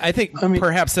 Yeah, I think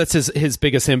perhaps that's his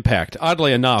biggest impact,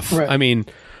 oddly enough. Right. I mean,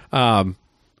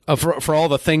 for all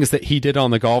the things that he did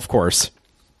on the golf course,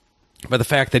 but the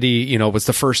fact that he, was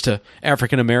the first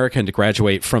African-American to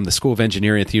graduate from the School of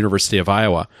Engineering at the University of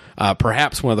Iowa,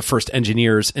 perhaps one of the first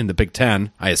engineers in the Big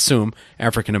Ten, I assume,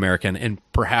 African-American, and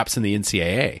perhaps in the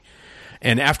NCAA.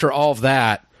 And after all of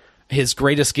that, his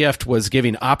greatest gift was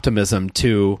giving optimism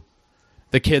to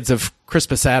the kids of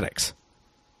Crispus Attucks.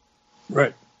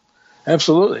 Right.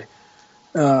 Absolutely.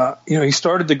 He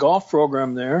started the golf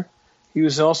program there. He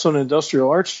was also an industrial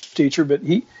arts teacher, but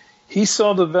he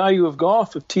saw the value of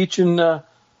golf of teaching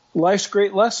life's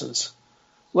great lessons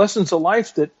of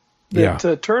life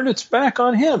that turned its back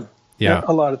on him. Yeah.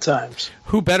 A lot of times.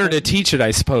 Who better to teach it,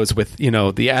 I suppose, with,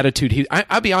 the attitude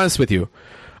I'll be honest with you.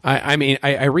 I mean,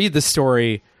 I read this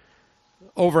story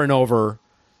over and over.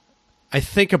 I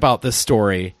think about this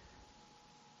story,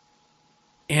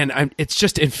 and it's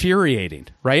just infuriating,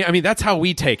 right? I mean, that's how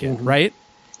we take it, right?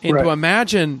 And right. To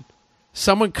imagine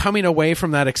someone coming away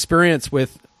from that experience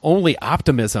with only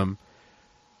optimism,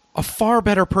 a far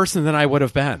better person than I would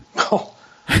have been. Oh,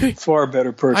 far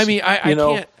better person. I mean,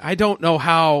 I don't know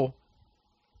how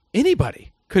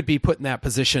anybody could be put in that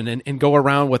position and go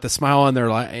around with a smile on their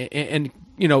life and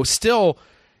still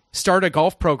start a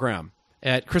golf program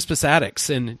at Crispus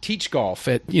Attucks and teach golf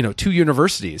at, 2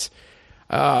 universities.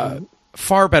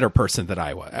 Far better person than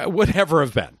I would ever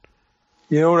have been.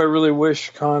 You know what I really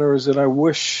wish, Connor, is that I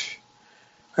wish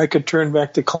I could turn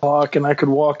back the clock and I could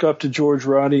walk up to George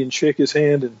Roddy and shake his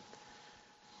hand and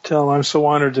tell him, I'm so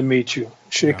honored to meet you.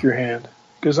 Shake your hand.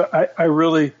 Because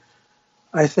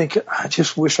I think I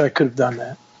just wish I could have done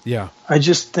that. Yeah. I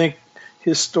just think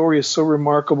his story is so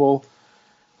remarkable.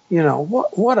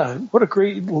 What a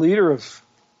great leader of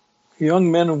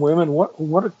young men and women.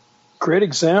 What a great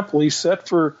example he set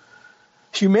for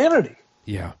humanity.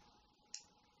 Yeah.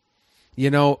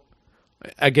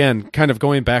 Again, kind of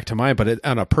going back to mine, but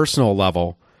on a personal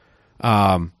level,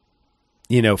 finding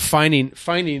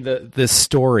this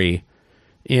story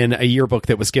in a yearbook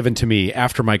that was given to me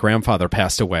after my grandfather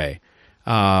passed away,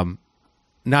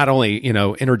 not only,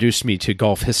 introduced me to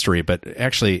golf history, but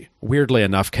actually, weirdly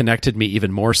enough, connected me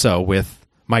even more so with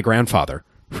my grandfather,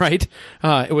 right?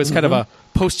 It was kind of a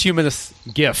posthumous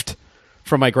gift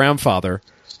from my grandfather,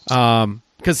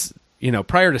 because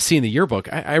prior to seeing the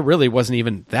yearbook, I really wasn't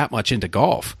even that much into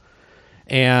golf.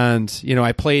 And,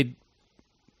 I played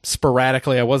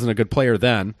sporadically. I wasn't a good player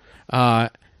then. And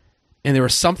there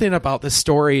was something about this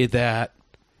story that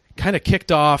kind of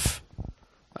kicked off,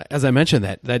 as I mentioned,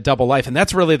 that double life. And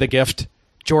that's really the gift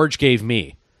George gave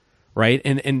me, right?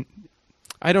 And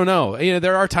I don't know.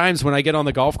 There are times when I get on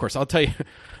the golf course. I'll tell you,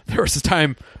 there was a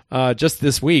time just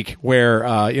this week where,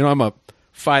 I'm a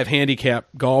 5 handicap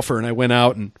golfer, and I went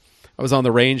out and I was on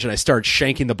the range and I started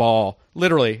shanking the ball,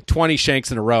 literally 20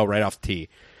 shanks in a row right off the tee.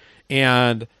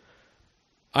 And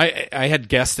I had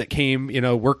guests that came,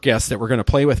 work guests that were going to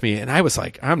play with me. And I was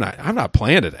like, I'm not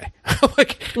playing today. I'm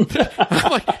like,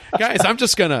 guys,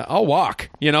 I'll walk,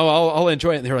 I'll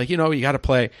enjoy it. And they were like, you got to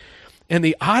play. And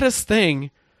the oddest thing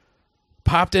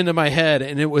popped into my head,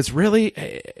 and it was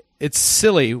really, it's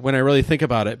silly when I really think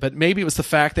about it, but maybe it was the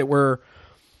fact that we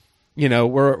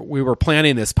were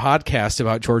planning this podcast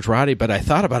about George Roddy, but I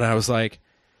thought about it. I was like,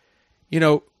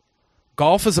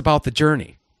 golf is about the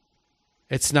journey.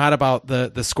 It's not about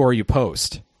the score you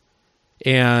post.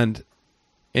 And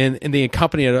in the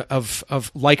company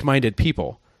of like-minded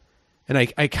people. And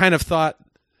I kind of thought,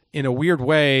 in a weird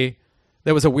way,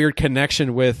 there was a weird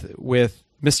connection with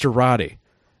Mr. Roddy,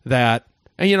 that,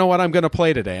 and you know what, I'm going to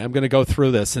play today. I'm going to go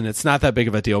through this, and it's not that big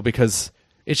of a deal because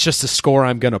it's just a score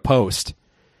I'm going to post.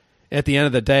 At the end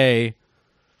of the day,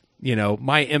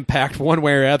 my impact one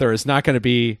way or other is not going to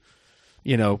be,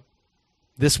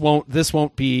 this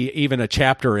won't be even a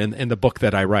chapter in the book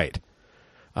that I write.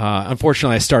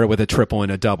 Unfortunately, I started with a triple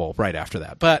and a double right after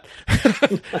that, but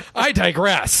I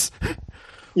digress.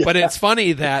 Yeah. But it's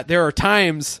funny that there are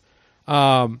times,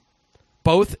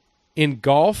 both in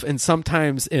golf and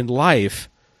sometimes in life,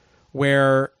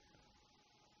 where,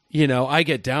 I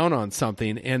get down on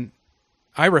something and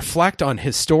I reflect on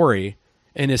his story,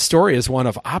 and his story is one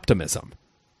of optimism,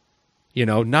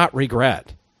 not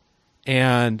regret.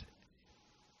 And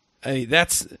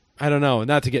that's I don't know,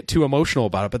 not to get too emotional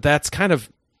about it, but that's kind of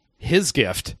his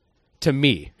gift to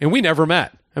me. And we never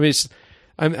met. I mean,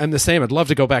 I'm the same. I'd love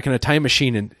to go back in a time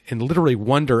machine and literally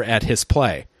wonder at his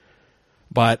play.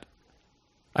 But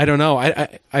I don't know.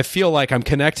 I feel like I'm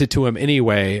connected to him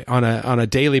anyway on a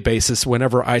daily basis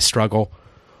whenever I struggle,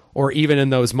 or even in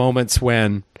those moments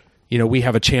when, we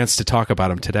have a chance to talk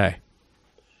about him today.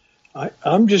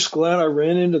 I'm just glad I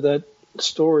ran into that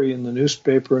story in the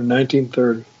newspaper in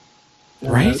 1930.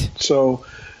 Right. So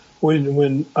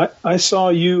when I saw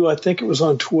you, I think it was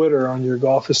on Twitter, on your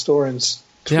Golf Historian's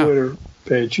Twitter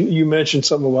page, you mentioned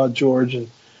something about George, and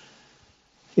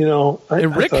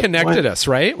and Rick connected us,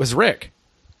 right? It was Rick.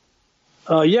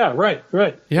 Yeah, right.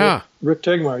 Yeah. Rick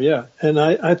Tegmeyer, yeah. And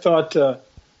I thought, and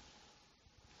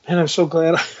I'm so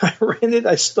glad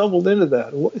I stumbled into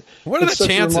that. What are the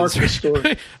chances?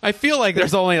 Story. I feel like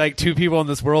there's only like 2 people in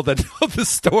this world that know the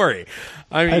story.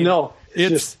 I mean, I know.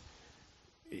 It's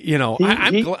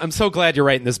I'm so glad you're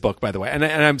writing this book, by the way. And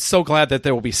I'm so glad that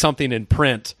there will be something in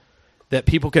print that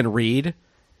people can read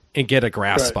and get a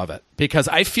grasp of it, because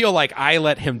I feel like I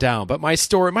let him down. But my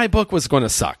book was going to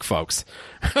suck, folks.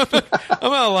 I'm not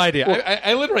going to lie to you.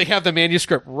 I literally have the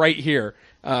manuscript right here.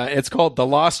 It's called The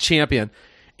Lost Champion.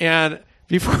 And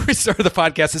before we started the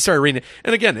podcast, I started reading it.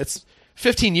 And again, it's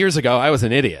 15 years ago. I was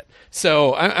an idiot.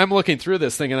 So I'm looking through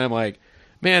this thing and I'm like,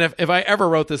 man, if I ever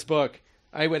wrote this book,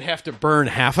 I would have to burn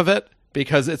half of it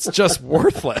because it's just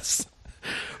worthless.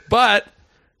 But,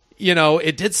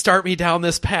 it did start me down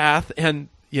this path, and,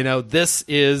 this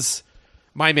is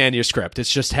my manuscript. It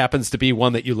just happens to be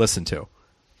one that you listen to.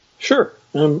 Sure.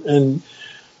 And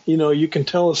you can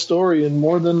tell a story in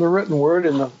more than the written word,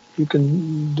 and you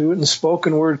can do it in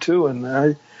spoken word too.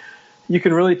 And you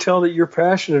can really tell that you're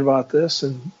passionate about this,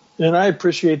 and I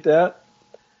appreciate that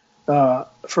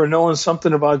for knowing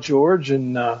something about George.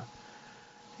 And,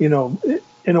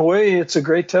 in a way, it's a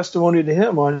great testimony to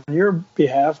him on your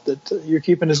behalf that you're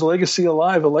keeping his legacy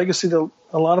alive, a legacy that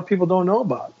a lot of people don't know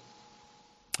about.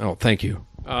 Oh, thank you.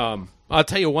 I'll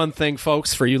tell you one thing,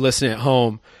 folks, for you listening at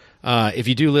home. If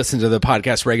you do listen to the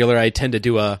podcast regularly, I tend to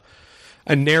do a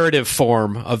narrative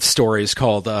form of stories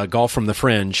called Golf from the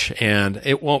Fringe, and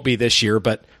it won't be this year,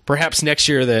 but perhaps next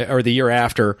year or the year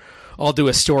after, I'll do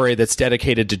a story that's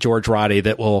dedicated to George Roddy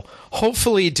that will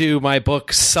hopefully do my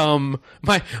book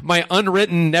my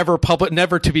unwritten, never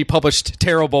to be published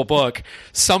terrible book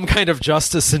some kind of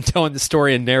justice in telling the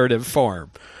story in narrative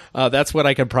form. That's what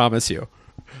I can promise you.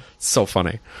 It's so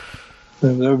funny.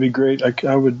 That would be great.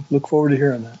 I would look forward to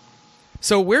hearing that.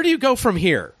 So where do you go from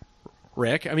here,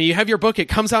 Rick? I mean, you have your book. It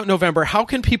comes out in November. How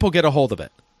can people get a hold of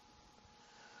it?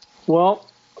 Well,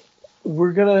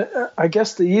 we're going to, I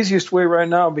guess the easiest way right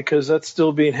now, because that's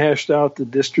still being hashed out, the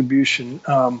distribution,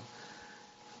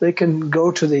 they can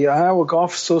go to the Iowa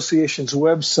Golf Association's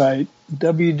website,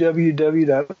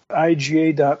 www.iga.org.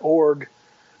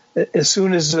 As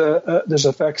soon as there's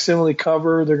a facsimile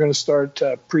cover, they're going to start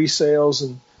pre-sales,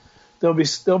 and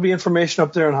there'll be information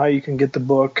up there on how you can get the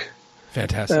book.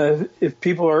 Fantastic. If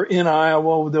people are in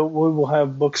Iowa, we will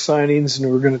have book signings,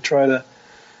 and we're going to try to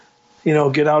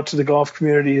get out to the golf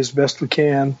community as best we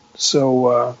can.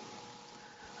 So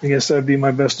I guess that'd be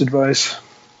my best advice.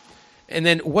 And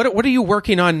then what are you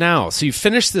working on now? So you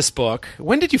finished this book.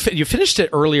 When did you finished it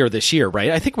earlier this year,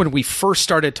 right? I think when we first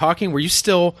started talking, were you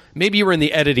still, maybe you were in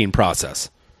the editing process?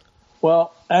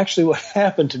 Well, actually what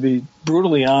happened, to be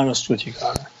brutally honest with you,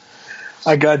 Connor,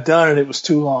 I got done and it was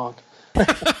too long.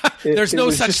 There's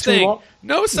no such thing.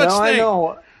 No such thing.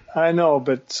 I know.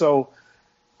 But so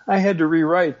I had to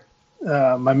rewrite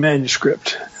my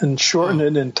manuscript and shorten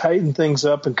it and tighten things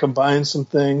up and combine some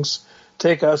things,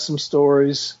 take out some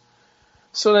stories.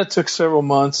 So that took several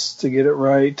months to get it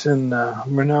right, and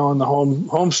we're now on the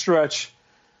home stretch.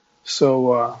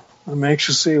 So I'm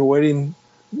anxiously awaiting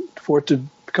for it to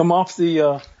come off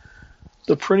the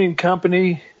printing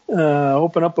company,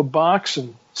 open up a box,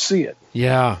 and see it.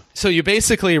 Yeah. So you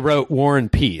basically wrote War and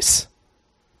Peace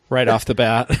right off the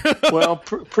bat. Well,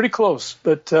 pretty close,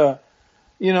 but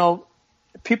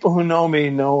people who know me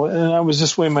know, and I was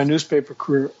this way in my newspaper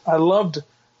career. I loved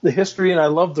the history and I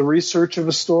loved the research of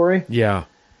a story. Yeah.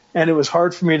 And it was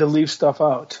hard for me to leave stuff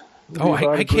out.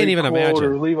 I can't even imagine.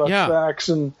 Or leave out facts.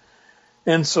 And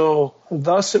so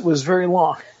thus it was very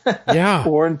long. Yeah.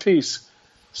 War and Peace.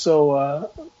 So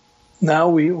now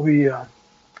we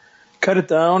cut it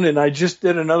down, and I just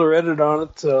did another edit on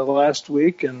it last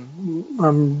week, and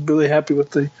I'm really happy with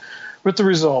the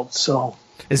results. So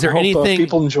is there I hope anything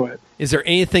people enjoy it? Is there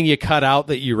anything you cut out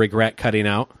that you regret cutting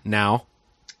out now?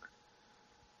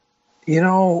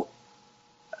 There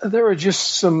are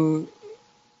just some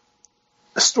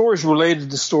stories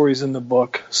related to stories in the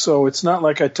book. So it's not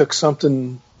like I took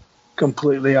something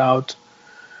completely out.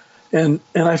 And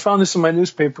I found this in my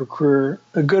newspaper career.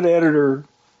 A good editor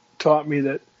taught me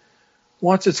that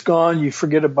once it's gone, you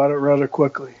forget about it rather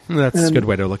quickly. That's a good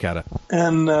way to look at it.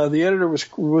 And the editor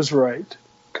was right,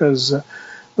 because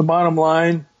the bottom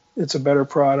line, it's a better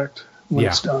product when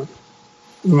it's done.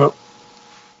 Well,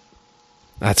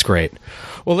 that's great.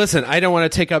 Well, listen, I don't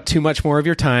want to take up too much more of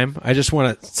your time. I just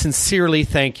want to sincerely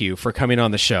thank you for coming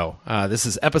on the show. This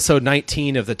is episode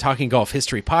 19 of the Talking Golf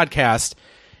History podcast,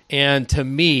 and to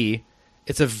me,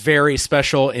 it's a very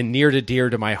special and near to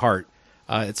dear to my heart.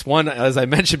 It's one, as I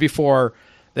mentioned before,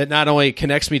 that not only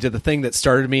connects me to the thing that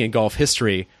started me in golf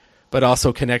history, but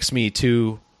also connects me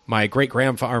to my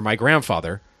great-grandfather, or my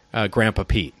grandfather, Grandpa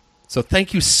Pete. So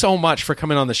thank you so much for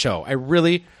coming on the show. I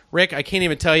really, Rick, I can't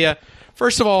even tell you,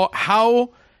 first of all, how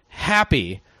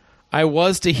happy I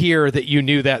was to hear that you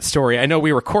knew that story. I know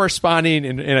we were corresponding,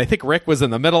 and I think Rick was in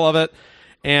the middle of it,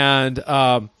 and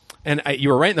you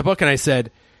were writing the book, and I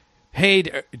said, hey,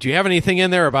 do you have anything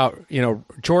in there about,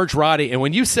 George Roddy? And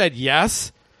when you said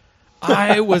yes,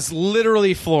 I was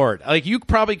literally floored. Like, you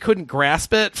probably couldn't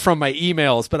grasp it from my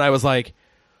emails, but I was like,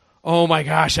 oh my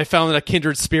gosh, I found a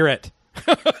kindred spirit.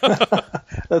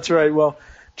 That's right. Well,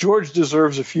 George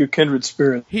deserves a few kindred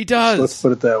spirits. He does. Let's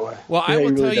put it that way. Well, I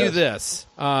will tell you this,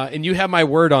 and you have my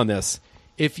word on this.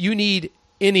 If you need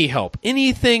any help,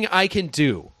 anything I can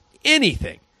do,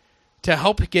 anything, to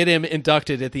help get him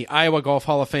inducted at the Iowa Golf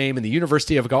Hall of Fame and the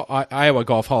University of Iowa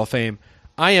Golf Hall of Fame,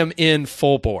 I am in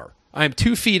full bore. I'm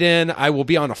 2 feet in. I will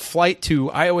be on a flight to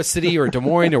Iowa City or Des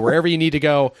Moines or wherever you need to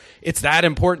go. It's that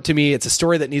important to me. It's a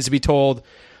story that needs to be told.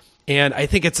 And I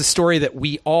think it's a story that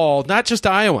we all, not just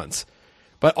Iowans,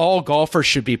 but all golfers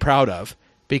should be proud of,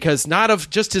 because not of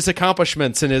just his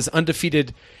accomplishments and his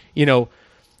undefeated,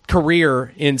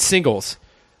 career in singles,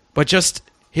 but just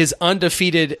his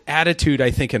undefeated attitude, I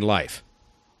think, in life.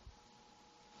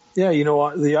 Yeah,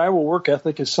 the Iowa work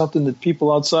ethic is something that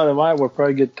people outside of Iowa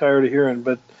probably get tired of hearing,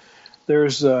 but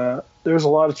there's a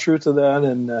lot of truth to that,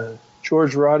 and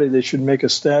George Roddy, they should make a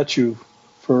statue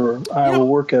for Iowa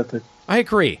work ethic. I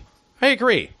agree.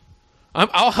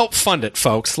 I'll help fund it,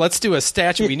 folks. Let's do a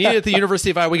statue. We need it at the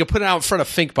University of Iowa. We can put it out in front of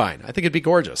Finkbein. I think it'd be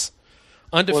gorgeous.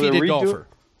 Undefeated golfer.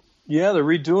 Yeah, they're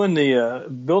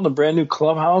building a brand new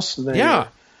clubhouse.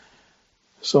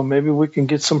 So maybe we can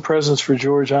get some presents for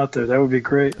George out there. That would be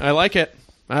great. I like it.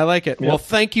 Yep. Well,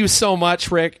 thank you so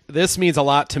much, Rick. This means a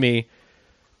lot to me.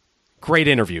 Great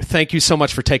interview. Thank you so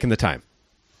much for taking the time.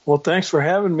 Well, thanks for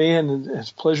having me, and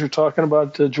it's a pleasure talking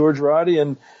about George Roddy.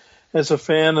 And as a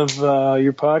fan of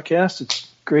your podcast, it's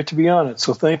great to be on it.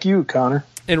 So thank you, Connor.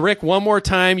 And Rick, one more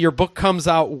time, your book comes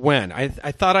out when? I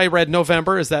thought I read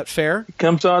November. Is that fair? It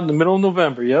comes out in the middle of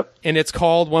November, yep. And it's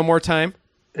called, one more time?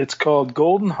 It's called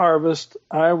Golden Harvest,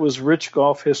 Iowa's Rich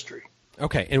Golf History.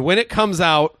 Okay, and when it comes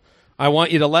out, I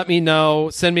want you to let me know,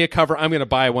 send me a cover. I'm going to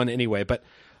buy one anyway, but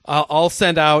I'll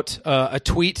send out a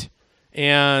tweet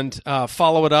and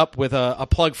follow it up with a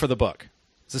plug for the book.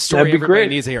 It's a story everybody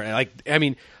needs to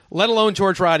hear. Let alone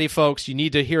George Roddy, folks. You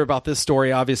need to hear about this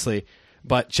story, obviously.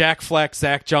 But Jack Fleck,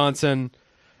 Zach Johnson,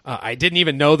 I didn't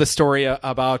even know the story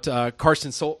about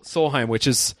Karsten Solheim, which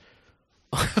is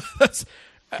that's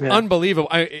unbelievable.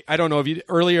 I don't know if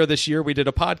earlier this year we did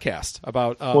a podcast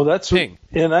about Ping.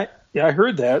 And I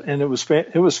heard that, and it was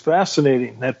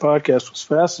fascinating. That podcast was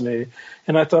fascinating,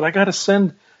 and I thought I got to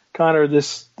send Connor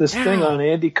this thing on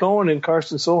Andy Cohen and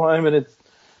Karsten Solheim, and it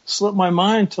slipped my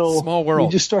mind till small world.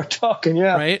 We just start talking.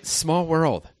 Yeah, right. Small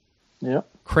world. Yeah.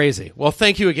 Crazy. Well,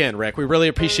 thank you again, Rick. We really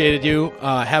appreciated you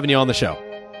having you on the show.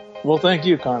 Well, thank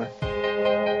you, Connor.